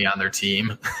wanted me on their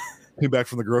team. Came back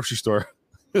from the grocery store.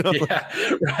 Yeah,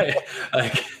 right.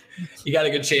 Like, he got a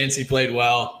good chance. He played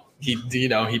well. He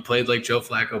played like Joe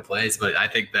Flacco plays. But I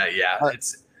think that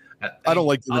I don't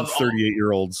like giving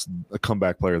 38-year-olds a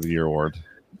comeback player of the year award.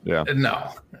 Yeah.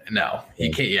 No,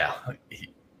 he can't. Yeah,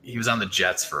 he was on the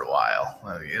Jets for a while.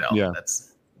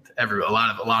 That's a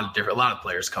lot of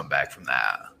players come back from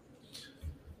that.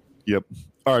 Yep.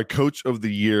 All right, coach of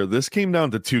the year. This came down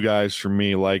to 2 guys for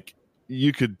me. Like,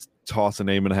 you could toss a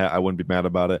name in a hat, I wouldn't be mad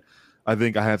about it. I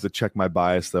think I have to check my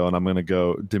bias though, and I'm going to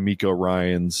go DeMeco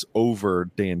Ryans over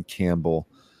Dan Campbell.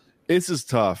 This is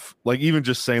tough. Like, even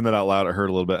just saying that out loud, it hurt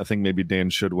a little bit. I think maybe Dan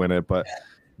should win it, but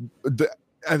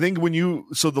I think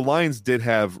the Lions did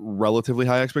have relatively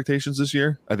high expectations this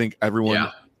year. I think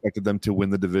everyone expected them to win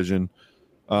the division.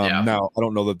 Now, I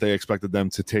don't know that they expected them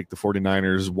to take the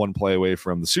 49ers one play away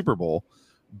from the Super Bowl.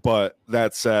 But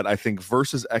that said, I think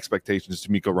versus expectations,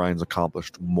 DeMeco Ryans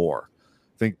accomplished more.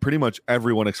 I think pretty much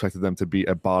everyone expected them to be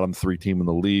a bottom 3 team in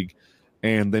the league,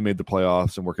 and they made the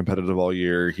playoffs and were competitive all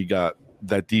year. He got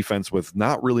that defense with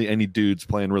not really any dudes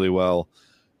playing really well.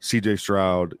 CJ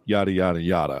Stroud, yada, yada,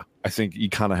 yada. I think you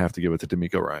kind of have to give it to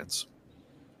DeMeco Ryans.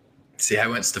 See, I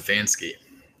went Stefanski.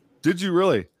 Did you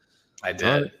really? I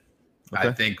did. Okay.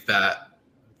 I think that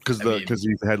because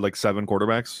he had like 7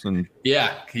 quarterbacks, and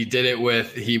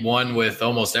he won with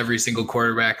almost every single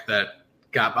quarterback that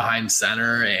got behind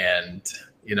center, and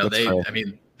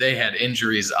they had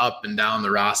injuries up and down the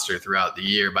roster throughout the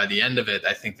year. By the end of it,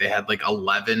 I think they had like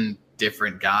 11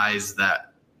 different guys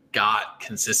that got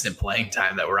consistent playing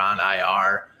time that were on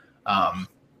IR,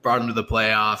 brought him to the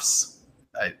playoffs.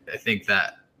 I think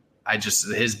that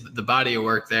the body of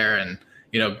work there, and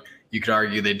you could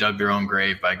argue they dug their own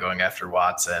grave by going after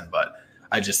Watson, but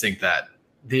I just think that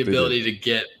the ability to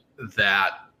get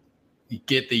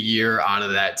the year out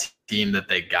of that team that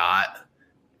they got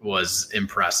was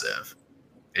impressive.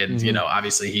 And,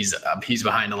 obviously he's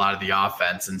behind a lot of the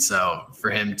offense. And so for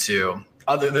him to,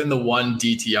 other than the one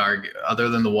DTR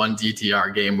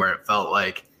game where it felt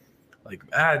like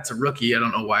it's a rookie. I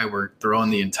don't know why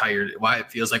why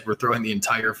it feels like we're throwing the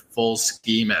entire full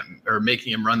scheme or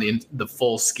making him run the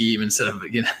full scheme instead of,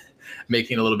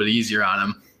 making it a little bit easier on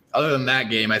him. Other than that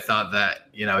game, I thought that,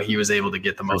 he was able to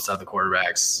get the most out of the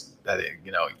quarterbacks. I think,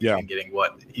 even getting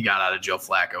what he got out of Joe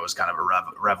Flacco was kind of a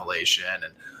revelation,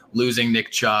 and losing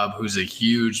Nick Chubb, who's a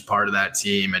huge part of that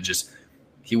team, and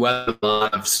he weathered a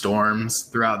lot of storms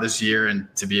throughout this year, and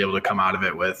to be able to come out of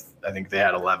it with, I think they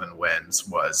had 11 wins,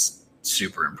 was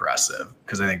super impressive.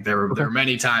 Because I think there were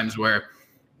many times where,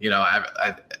 even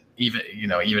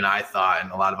I thought,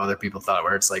 and a lot of other people thought,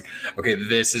 where it's like, okay,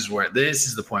 this is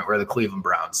the point where the Cleveland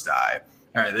Browns die.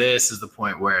 All right, this is the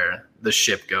point where the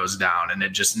ship goes down, and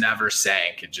it just never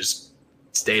sank. It just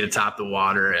stayed atop the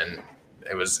water, and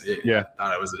I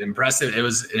thought it was impressive. It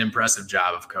was an impressive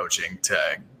job of coaching to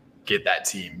get that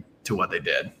team to what they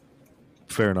did.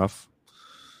 Fair enough.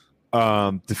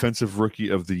 Defensive rookie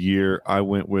of the year, I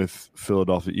went with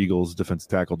Philadelphia Eagles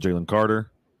defensive tackle Jalen Carter.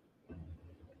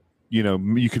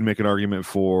 You can make an argument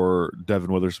for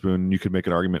Devin Witherspoon. You could make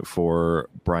an argument for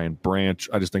Brian Branch.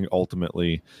 I just think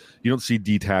ultimately you don't see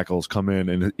D tackles come in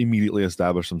and immediately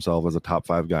establish themselves as a top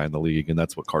 5 guy in the league, and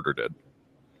that's what Carter did.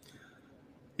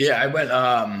 Yeah, I went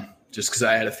just because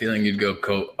I had a feeling you'd go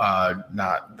Jalen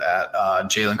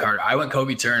Carter. I went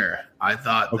Kobe Turner. I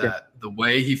thought that the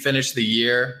way he finished the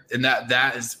year, and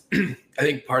that is, I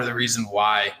think, part of the reason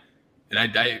why, and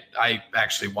I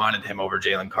actually wanted him over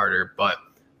Jalen Carter, but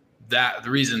the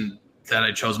reason that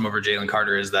I chose him over Jalen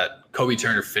Carter is that Kobe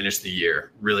Turner finished the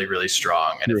year really, really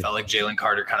strong, and it felt like Jalen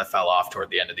Carter kind of fell off toward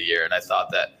the end of the year, and I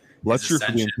thought that let's root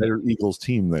for the entire Eagles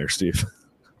team there, Steve.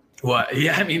 What?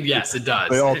 Yeah, I mean, yes, it does.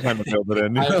 They all kind of filled it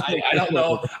in. I don't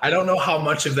know. I don't know how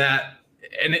much of that,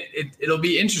 and it'll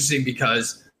be interesting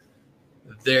because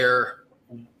there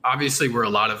obviously were a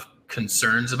lot of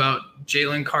concerns about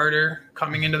Jalen Carter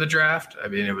coming into the draft. I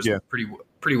mean, it was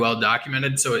pretty well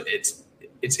documented. So it's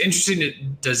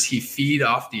interesting. Does he feed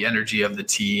off the energy of the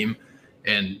team,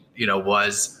 and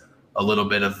was a little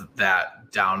bit of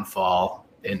that downfall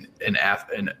in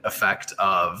effect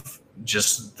of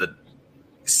just the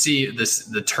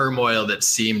turmoil that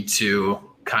seemed to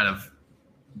kind of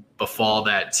befall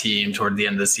that team toward the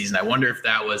end of the season. I wonder if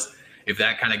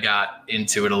that kind of got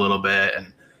into it a little bit,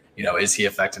 and is he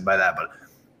affected by that? But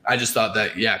I just thought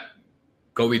that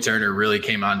Kobe Turner really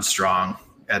came on strong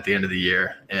at the end of the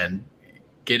year, and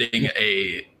getting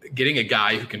a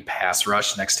guy who can pass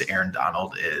rush next to Aaron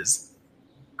Donald is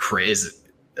crazy,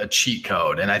 a cheat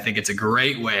code, and I think it's a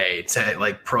great way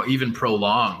to even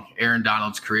prolong Aaron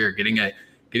Donald's career. Getting a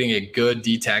good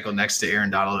D tackle next to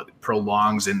Aaron Donald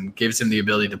prolongs and gives him the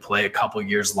ability to play a couple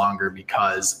years longer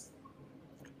because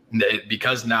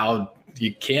now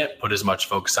you can't put as much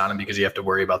focus on him because you have to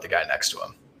worry about the guy next to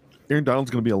him. Aaron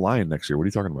Donald's going to be a Lion next year. What are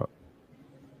you talking about?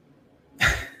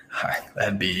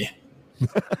 That'd be,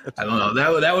 I don't know.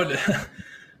 That would,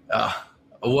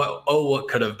 what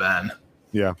could have been?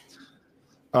 Yeah.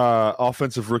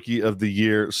 Offensive rookie of the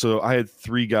year. So I had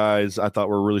 3 guys I thought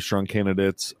were really strong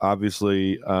candidates.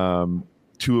 Obviously, 2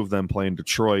 of them play in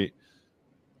Detroit.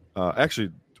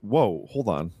 Actually, whoa, hold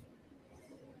on.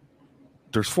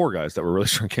 There's 4 guys that were really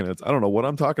strong candidates. I don't know what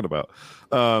I'm talking about.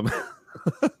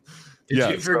 Did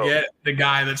you forget the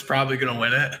guy that's probably going to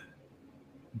win it?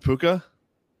 Puka?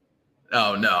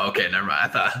 Oh, no. Okay, never mind. I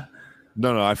thought.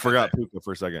 No, I forgot Puka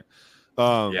for a second.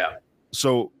 Yeah.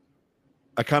 So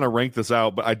I kind of ranked this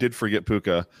out, but I did forget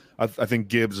Puka. I think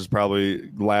Gibbs is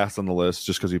probably last on the list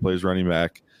just because he plays running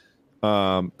back.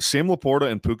 Sam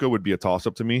Laporta and Puka would be a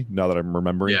toss-up to me now that I'm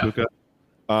remembering Puka.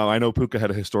 I know Puka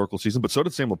had a historical season, but so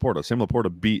did Sam Laporta. Sam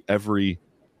Laporta beat every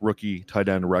rookie tight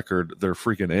end record there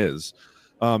freaking is.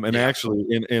 Actually,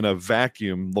 in a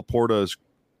vacuum, Laporta's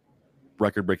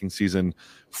record-breaking season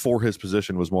for his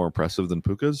position was more impressive than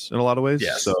Puka's in a lot of ways.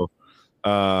 Yes. So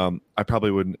I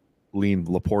probably wouldn't lean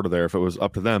Laporta there if it was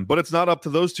up to them. But it's not up to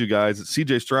those 2 guys. It's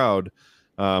CJ Stroud,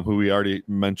 who we already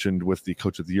mentioned with the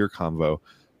Coach of the Year convo.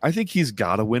 I think he's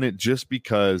got to win it just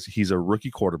because he's a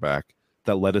rookie quarterback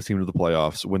that led his team to the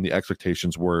playoffs when the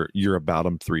expectations were you're a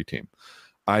bottom 3 team.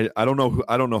 I don't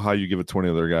know how you give it to 20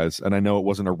 other guys, and I know it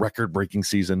wasn't a record-breaking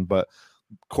season, but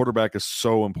quarterback is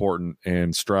so important,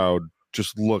 and Stroud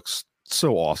just looks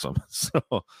so awesome. So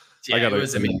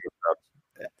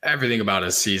everything about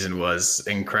his season was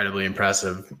incredibly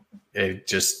impressive.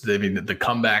 The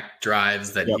comeback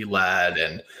drives that he led,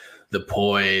 and the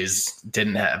poise,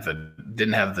 didn't have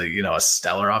a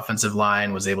stellar offensive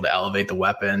line, was able to elevate the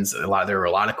weapons. There were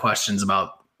a lot of questions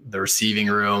about the receiving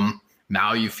room.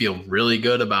 Now you feel really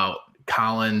good about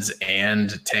Collins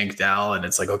and Tank Dell, and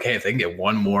it's like, okay, if they can get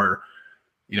one more,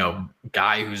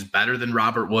 guy who's better than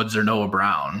Robert Woods or Noah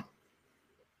Brown,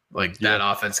 that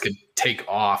offense could take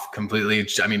off completely.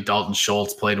 I mean, Dalton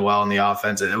Schultz played well in the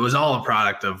offense. It was all a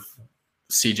product of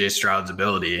CJ Stroud's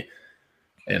ability.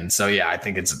 And so, I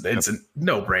think it's a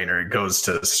no-brainer. It goes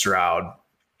to Stroud.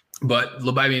 But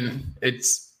I mean,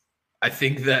 I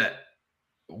think that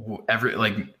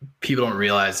people don't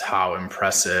realize how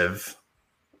impressive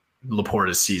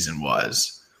Laporta's season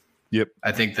was. Yep.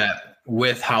 I think that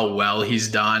with how well he's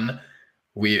done,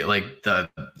 the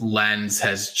lens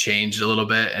has changed a little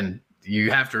bit, and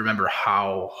you have to remember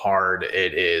how hard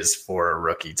it is for a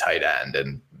rookie tight end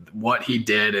and what he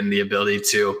did, and the ability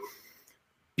to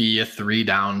be a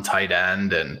 3-down tight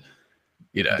end. And,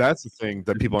 that's the thing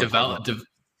that people develop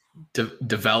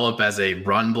as a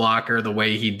run blocker the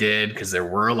way he did, because there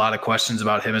were a lot of questions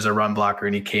about him as a run blocker,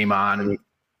 and he came on and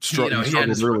he had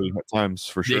his early at times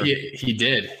for sure. He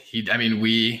did.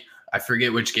 I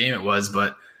forget which game it was,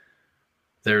 but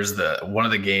there's one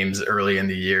of the games early in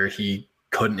the year, he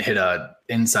couldn't hit a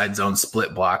inside zone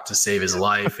split block to save his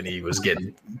life, and he was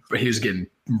getting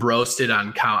roasted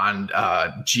on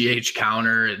GH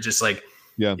counter. It just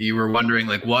you were wondering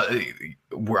what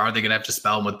are they going to have to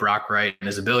spell him with Brock Wright, and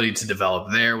his ability to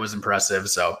develop there was impressive.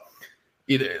 So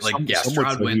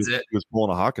Stroud wins it. He was pulling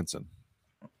a Hawkinson.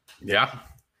 Yeah.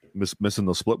 Missing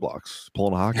those split blocks,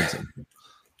 pulling a Hawkinson.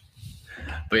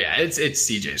 But it's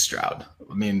CJ Stroud.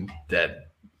 I mean, that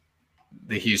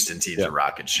the Houston team's a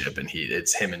rocket ship, and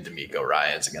it's him and DeMeco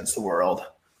Ryans against the world.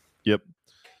 Yep.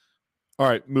 All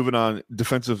right, moving on.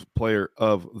 Defensive player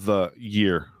of the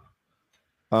year.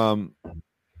 I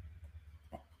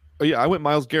went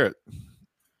Myles Garrett.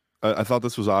 I thought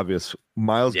this was obvious.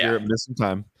 Myles Garrett missed some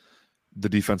time. The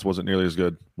defense wasn't nearly as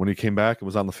good. When he came back and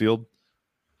was on the field,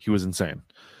 he was insane.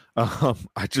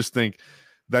 I just think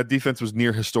that defense was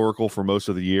near historical for most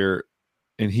of the year,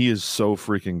 and he is so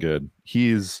freaking good.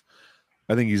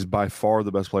 I think he's by far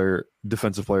the best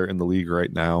defensive player in the league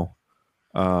right now.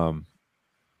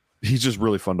 He's just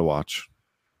really fun to watch.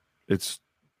 It's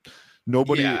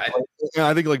nobody. Yeah,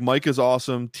 I think Mike is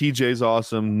awesome. TJ's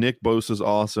awesome. Nick Bosa's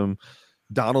awesome.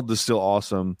 Donald is still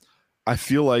awesome. I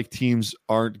feel like teams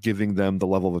aren't giving them the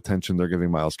level of attention they're giving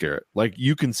Myles Garrett.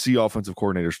 You can see offensive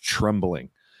coordinators trembling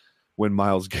when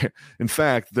Myles Garrett. In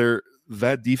fact,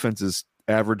 that defense's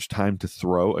average time to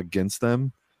throw against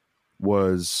them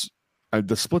was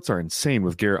the splits are insane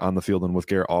with Garrett on the field and with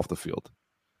Garrett off the field.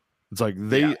 It's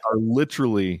they are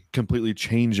literally completely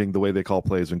changing the way they call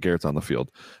plays when Garrett's on the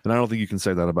field. And I don't think you can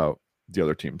say that about the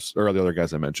other teams or the other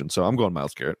guys I mentioned. So I'm going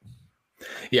Myles Garrett.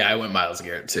 Yeah, I went Myles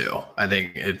Garrett too. I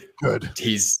think good.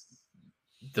 He's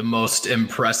the most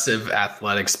impressive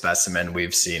athletic specimen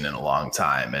we've seen in a long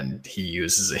time, and he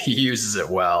uses it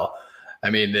well. I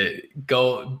mean,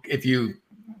 if you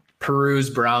peruse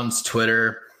Brown's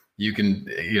Twitter, you can,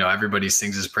 everybody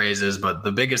sings his praises, but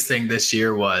the biggest thing this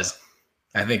year was,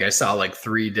 I think I saw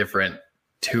 3 different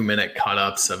 2-minute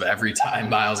cut-ups of every time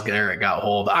Myles Garrett got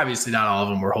hold. Obviously not all of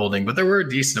them were holding, but there were a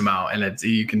decent amount, and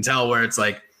you can tell where it's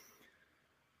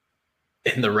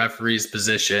in the referee's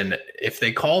position, if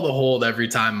they call the hold every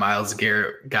time Myles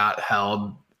Garrett got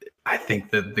held, I think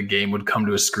that the game would come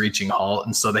to a screeching halt.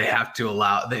 And so they have to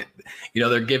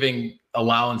they're giving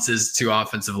allowances to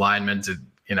offensive linemen to,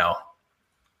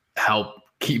 help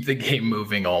keep the game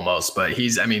moving almost. But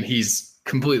he's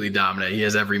completely dominant. He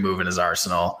has every move in his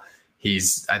arsenal.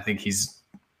 I think he's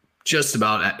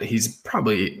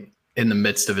probably in the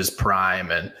midst of his prime.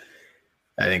 And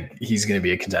I think he's going to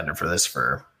be a contender for this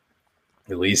for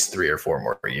at least 3 or 4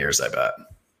 more years, I bet.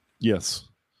 Yes.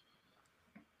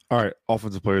 All right,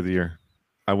 offensive player of the year.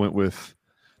 I went with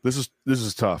this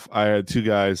is tough. I had 2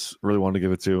 guys really wanted to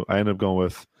give it to. I ended up going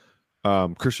with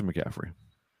Christian McCaffrey.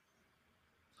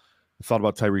 I thought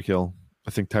about Tyreek Hill.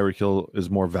 I think Tyreek Hill is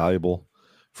more valuable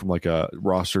from a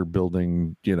roster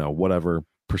building, whatever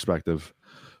perspective.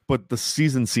 But the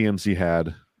season CMC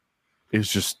had is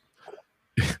just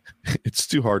it's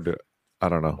too hard to, I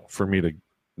don't know, for me to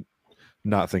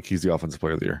not think he's the offensive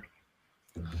player of the year.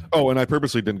 Oh, and I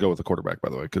purposely didn't go with the quarterback, by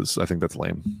the way, because I think that's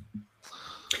lame.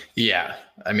 Yeah.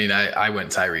 I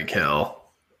went Tyreek Hill.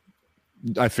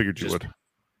 I figured you would.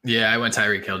 Yeah, I went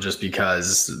Tyreek Hill just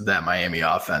because that Miami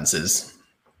offense is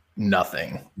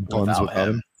nothing without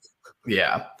him.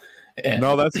 Yeah. And,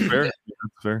 no, that's fair.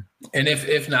 That's fair. And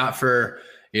if not for,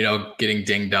 getting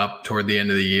dinged up toward the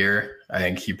end of the year, I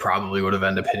think he probably would have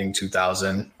ended up hitting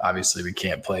 2,000. Obviously, we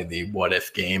can't play the what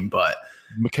if game, but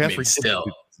McCaffrey still.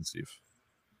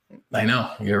 I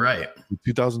know. You're right.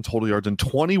 2,000 total yards and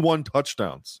 21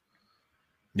 touchdowns.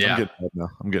 Yeah.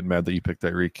 I'm getting mad that you picked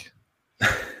Tyreek.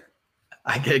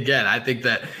 I think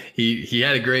that he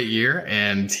had a great year,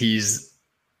 and he's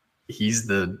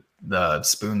the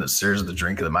spoon that stirs the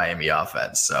drink of the Miami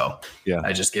offense. So yeah,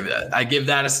 I give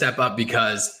that a step up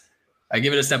because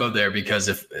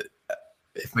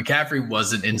if McCaffrey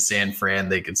wasn't in San Fran,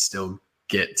 they could still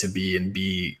get to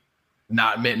be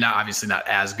not obviously not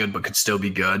as good, but could still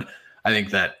be good. I think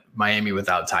that Miami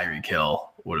without Tyreek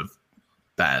Hill would have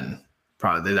been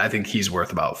probably. I think he's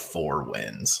worth about 4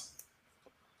 wins.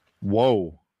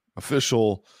 Whoa!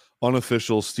 Official,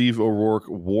 unofficial Steve O'Rourke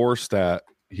war stat.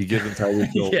 He given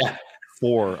Tyreek Hill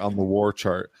 4 on the war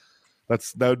chart. That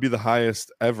would be the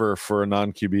highest ever for a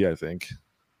non-QB, I think.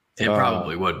 It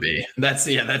probably would be. That's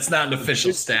not an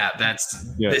official stat. That's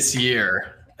this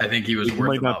year. I think he was worth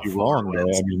might not about be 4 wrong,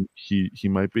 wins. I mean, he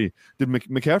might be. Did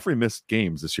McCaffrey miss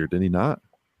games this year? Did he not?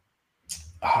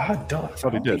 I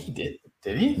thought he did. He did.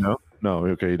 Did he? No.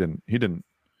 Okay, he didn't.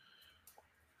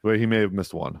 Wait, he may have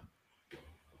missed one.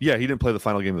 Yeah, he didn't play the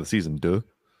final game of the season, duh.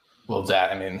 Well,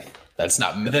 that's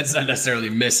not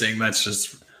necessarily missing. That's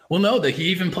just no. That he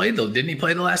even played though. Didn't he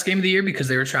play the last game of the year because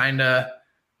they were trying to?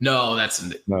 No,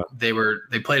 they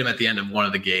played him at the end of one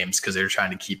of the games because they were trying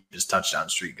to keep his touchdown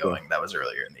streak going. That was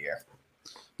earlier in the year.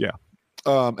 Yeah.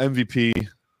 MVP.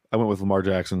 I went with Lamar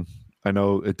Jackson. I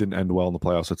know it didn't end well in the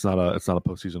playoffs. It's not a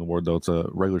postseason award though. It's a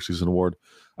regular season award.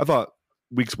 I thought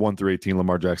weeks 1 through 18,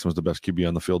 Lamar Jackson was the best QB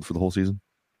on the field for the whole season.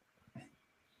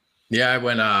 Yeah, I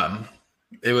went.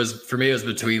 It was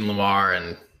between Lamar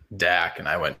and Dak, and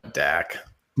I went Dak.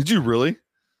 Did you really?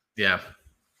 Yeah,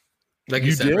 like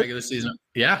you said, did? regular season.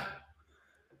 Yeah,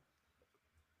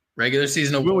 regular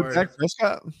season award. With Dak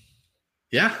Prescott?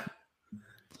 Yeah,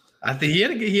 I think he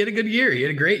had a good year. He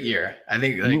had a great year. I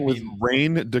think with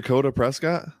Rain Dakota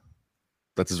Prescott.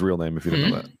 That's his real name. If you don't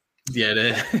know that. Yeah, it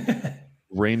is.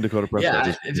 Rain Dakota Prescott.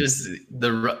 Yeah,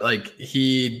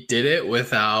 he did it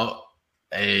without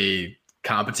a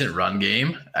competent run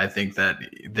game. I think that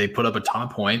they put up a ton of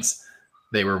points.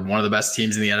 They were one of the best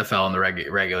teams in the NFL in the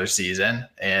regular season,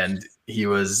 and he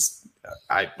was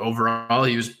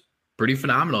pretty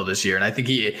phenomenal this year. And I think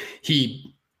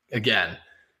he again,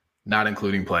 not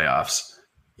including playoffs,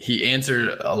 he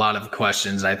answered a lot of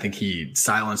questions. I think he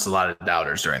silenced a lot of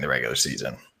doubters during the regular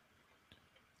season.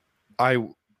 I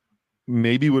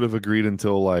maybe would have agreed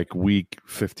until like week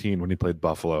 15 when he played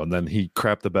Buffalo, and then he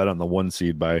crapped the bet on the 1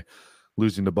 seed by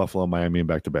losing to Buffalo, Miami in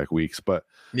back-to-back weeks. But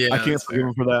I can't forgive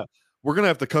him for that. We're gonna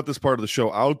have to cut this part of the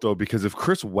show out though, because if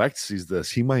Chris Wecht sees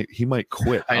this, he might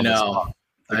quit. I know.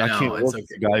 I can't work with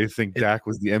the guy who think Dak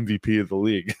was the MVP of the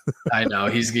league. I know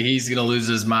he's gonna lose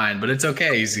his mind, but it's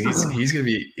okay. He's gonna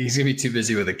be too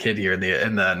busy with a kid here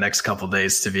in the next couple of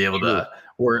days to be able to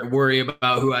worry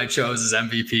about who I chose as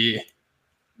MVP.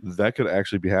 That could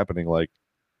actually be happening, like,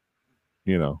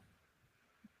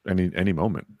 any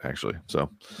moment actually. So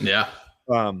yeah.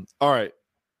 All right,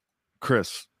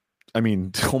 Chris. I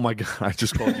mean, oh my God, I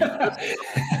just called you Chris.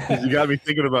 You got me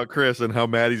thinking about Chris and how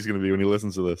mad he's going to be when he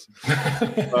listens to this.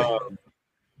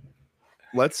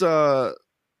 Let's oh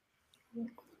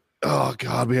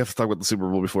God, we have to talk about the Super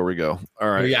Bowl before we go. All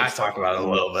right. Yeah, I talk about it a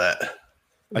little bit.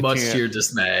 Much to your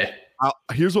dismay.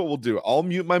 Here's what we'll do. I'll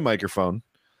mute my microphone.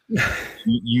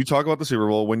 You talk about the Super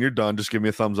Bowl. When you're done, just give me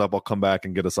a thumbs up. I'll come back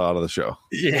and get us out of the show.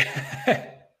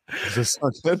 Yeah. Is this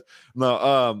not good?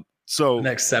 No. So the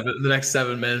next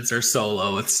 7 minutes are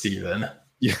solo with Steven.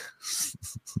 Yeah.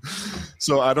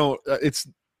 So I don't. It's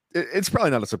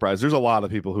probably not a surprise. There's a lot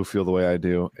of people who feel the way I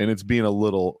do, and it's being a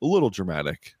little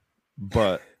dramatic.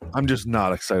 But I'm just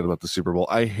not excited about the Super Bowl.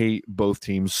 I hate both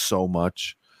teams so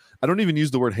much. I don't even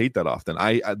use the word hate that often.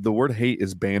 The word hate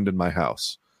is banned in my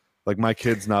house. Like, my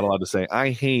kid's not allowed to say I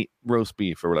hate roast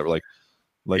beef or whatever. The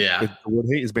word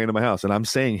hate is banned in my house, and I'm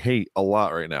saying hate a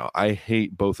lot right now. I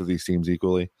hate both of these teams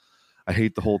equally. I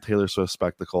hate the whole Taylor Swift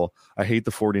spectacle. I hate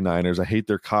the 49ers. I hate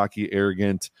their cocky,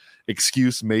 arrogant,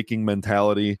 excuse-making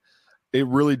mentality. It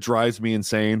really drives me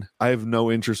insane. I have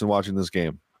no interest in watching this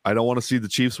game. I don't want to see the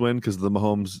Chiefs win because of the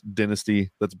Mahomes dynasty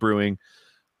that's brewing.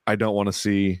 I don't want to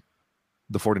see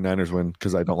the 49ers win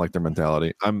because I don't like their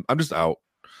mentality. I'm just out.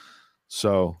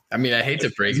 So I mean, I hate to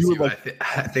break it to you.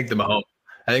 I think the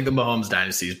Mahomes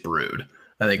dynasty is brewed.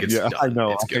 I think it's done. I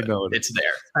know. It's good. I know. It's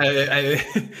there.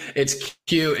 It's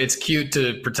cute. It's cute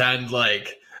to pretend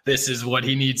like this is what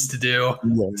he needs to do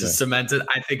to cement it.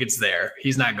 I think it's there.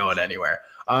 He's not going anywhere.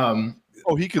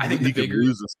 He could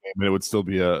lose this game, and it would still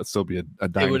be a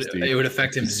dynasty. It would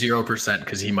affect him 0%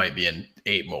 because he might be in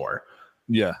 8 more.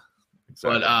 Yeah,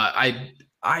 exactly. But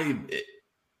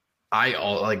I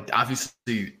like,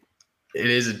 obviously it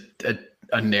is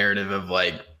a narrative of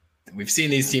like, we've seen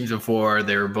these teams before.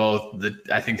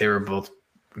 I think they were both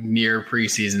near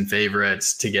preseason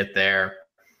favorites to get there.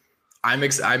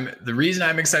 The reason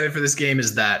I'm excited for this game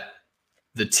is that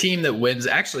the team that wins,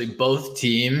 actually both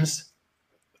teams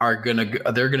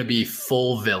they're gonna be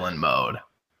full villain mode,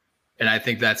 and I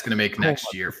think that's gonna make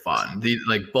next year fun.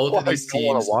 Both of these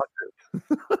teams.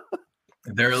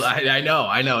 I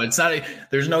know. It's not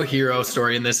there's no hero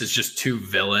story in this. It's just 2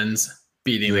 villains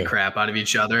beating the crap out of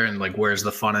each other, and like, where's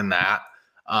the fun in that?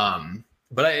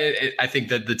 But I think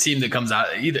that the team that comes out,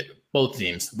 both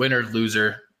teams, winner,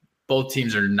 loser, both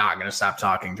teams are not going to stop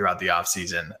talking throughout the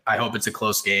offseason. I hope it's a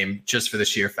close game, just for the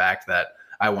sheer fact that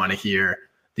I want to hear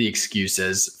the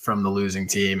excuses from the losing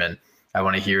team, and I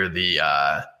want to hear the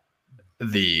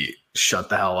shut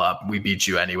the hell up, we beat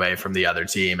you anyway from the other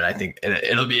team. And I think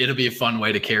it'll be a fun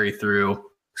way to carry through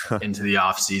into the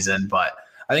off season. But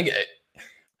I think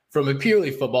from a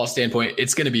purely football standpoint,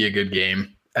 it's going to be a good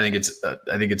game. I think it's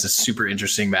a super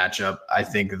interesting matchup. I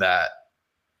think that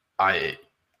I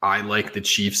like the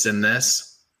Chiefs in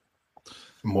this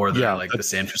more than I like the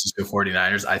San Francisco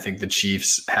 49ers. I think the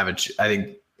Chiefs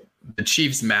the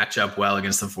Chiefs match up well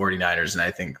against the 49ers. And I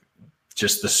think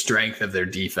just the strength of their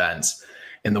defense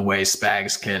and the way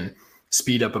Spags can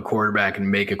speed up a quarterback and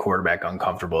make a quarterback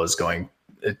uncomfortable this is going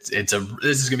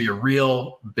to be a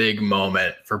real big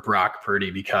moment for Brock Purdy,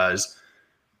 because,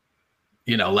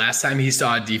 last time he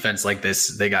saw a defense like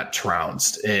this, they got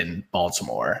trounced in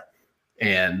Baltimore.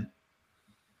 And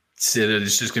so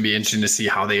it's just going to be interesting to see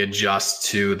how they adjust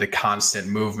to the constant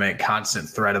movement, constant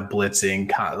threat of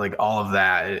blitzing, like all of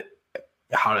that.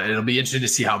 It'll be interesting to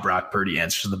see how Brock Purdy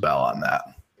answers the bell on that.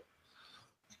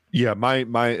 Yeah, my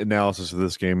analysis of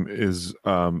this game is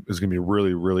going to be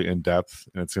really, really in depth,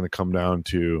 and it's going to come down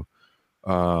to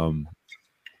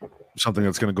something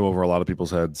that's going to go over a lot of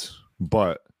people's heads.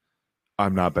 But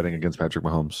I'm not betting against Patrick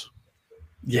Mahomes.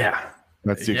 Yeah,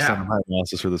 that's the extent of my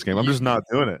analysis for this game. I'm just not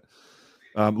doing it.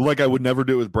 Like I would never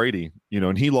do it with Brady,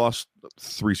 and he lost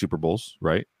 3 Super Bowls,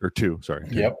 right? Or 2, sorry.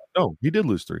 Yep. No, he did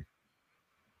lose 3.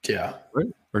 Yeah.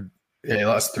 Right? He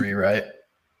lost 3, right?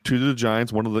 2 to the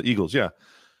Giants, 1 to the Eagles. Yeah.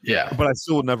 Yeah. But I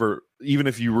still would never, even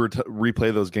if you were to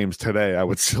replay those games today, I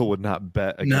would not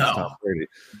bet against Tom Brady.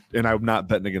 And I'm not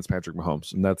betting against Patrick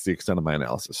Mahomes. And that's the extent of my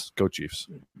analysis. Go Chiefs.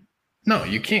 No,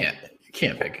 you can't. You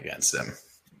can't pick against them.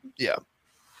 Yeah.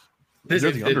 This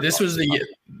was the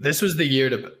year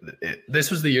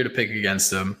to pick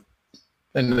against them,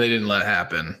 and they didn't let it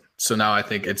happen. So now I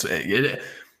think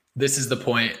this is the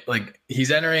point. Like,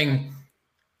 he's entering.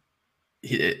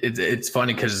 It's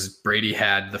funny because Brady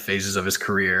had the phases of his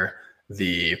career,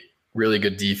 the really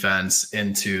good defense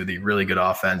into the really good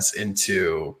offense,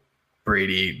 into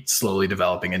Brady slowly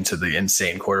developing into the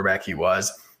insane quarterback he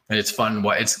was. And it's fun.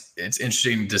 It's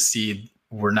interesting to see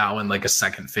we're now in like a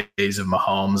second phase of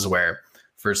Mahomes, where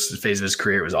first phase of his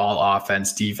career was all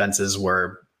offense. Defenses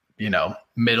were,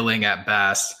 middling at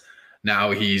best. Now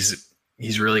he's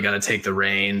really got to take the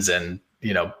reins and,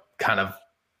 kind of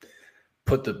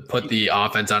put the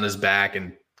offense on his back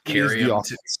and carry him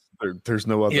there's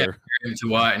no other. Carry him to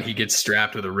what, and he gets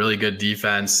strapped with a really good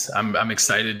defense. I'm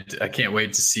excited. I can't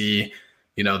wait to see,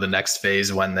 the next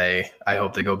phase when I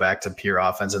hope they go back to pure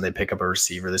offense and they pick up a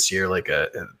receiver this year, like a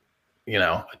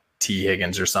T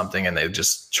Higgins or something, and they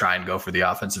just try and go for the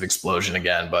offensive explosion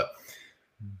again. But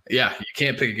yeah, you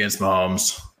can't pick against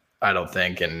Mahomes, I don't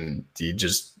think. And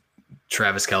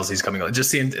Travis Kelce's coming. Just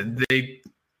seeing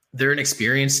they're an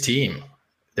experienced team.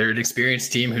 They're an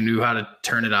experienced team who knew how to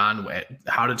turn it on,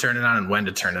 and when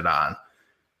to turn it on.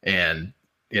 And,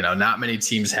 not many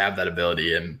teams have that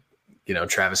ability. And,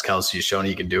 Travis Kelce has shown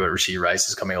he can do it. Rashee Rice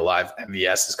is coming alive.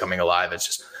 MVS is coming alive. It's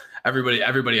just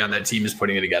everybody on that team is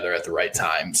putting it together at the right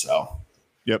time. So,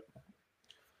 yep.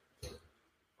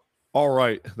 All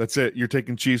right. That's it. You're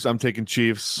taking Chiefs. I'm taking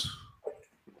Chiefs.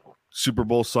 Super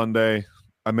Bowl Sunday.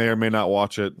 I may or may not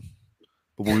watch it,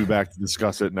 but we'll be back to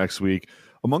discuss it next week.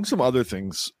 Among some other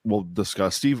things we'll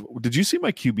discuss. Steve, did you see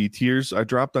my QB tiers I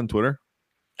dropped on Twitter?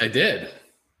 I did.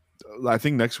 I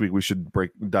think next week we should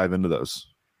dive into those.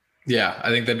 Yeah, I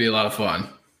think that'd be a lot of fun.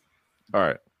 All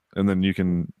right. And then you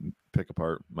can pick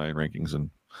apart my rankings and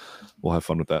we'll have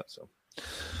fun with that. So,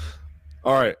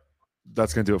 all right.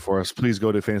 that's going to do it for us. Please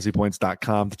go to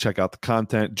fantasypoints.com to check out the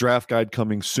content. Draft guide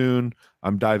coming soon.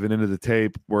 I'm diving into the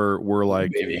tape. We're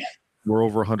like, we're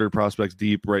over 100 prospects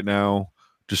deep right now,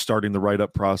 just starting the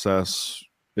write-up process.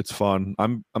 It's fun.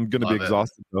 I'm going to be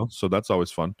exhausted though, so that's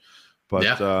always fun.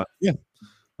 But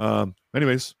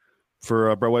anyways,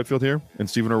 for Brett Whitefield here and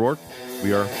Stephen O'Rourke,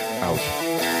 we are out.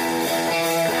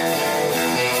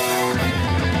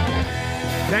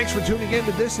 Thanks for tuning in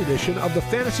to this edition of the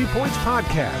Fantasy Points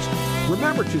Podcast.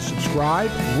 Remember to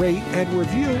subscribe, rate, and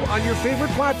review on your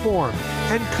favorite platform.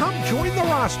 And come join the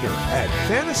roster at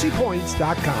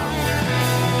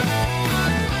fantasypoints.com.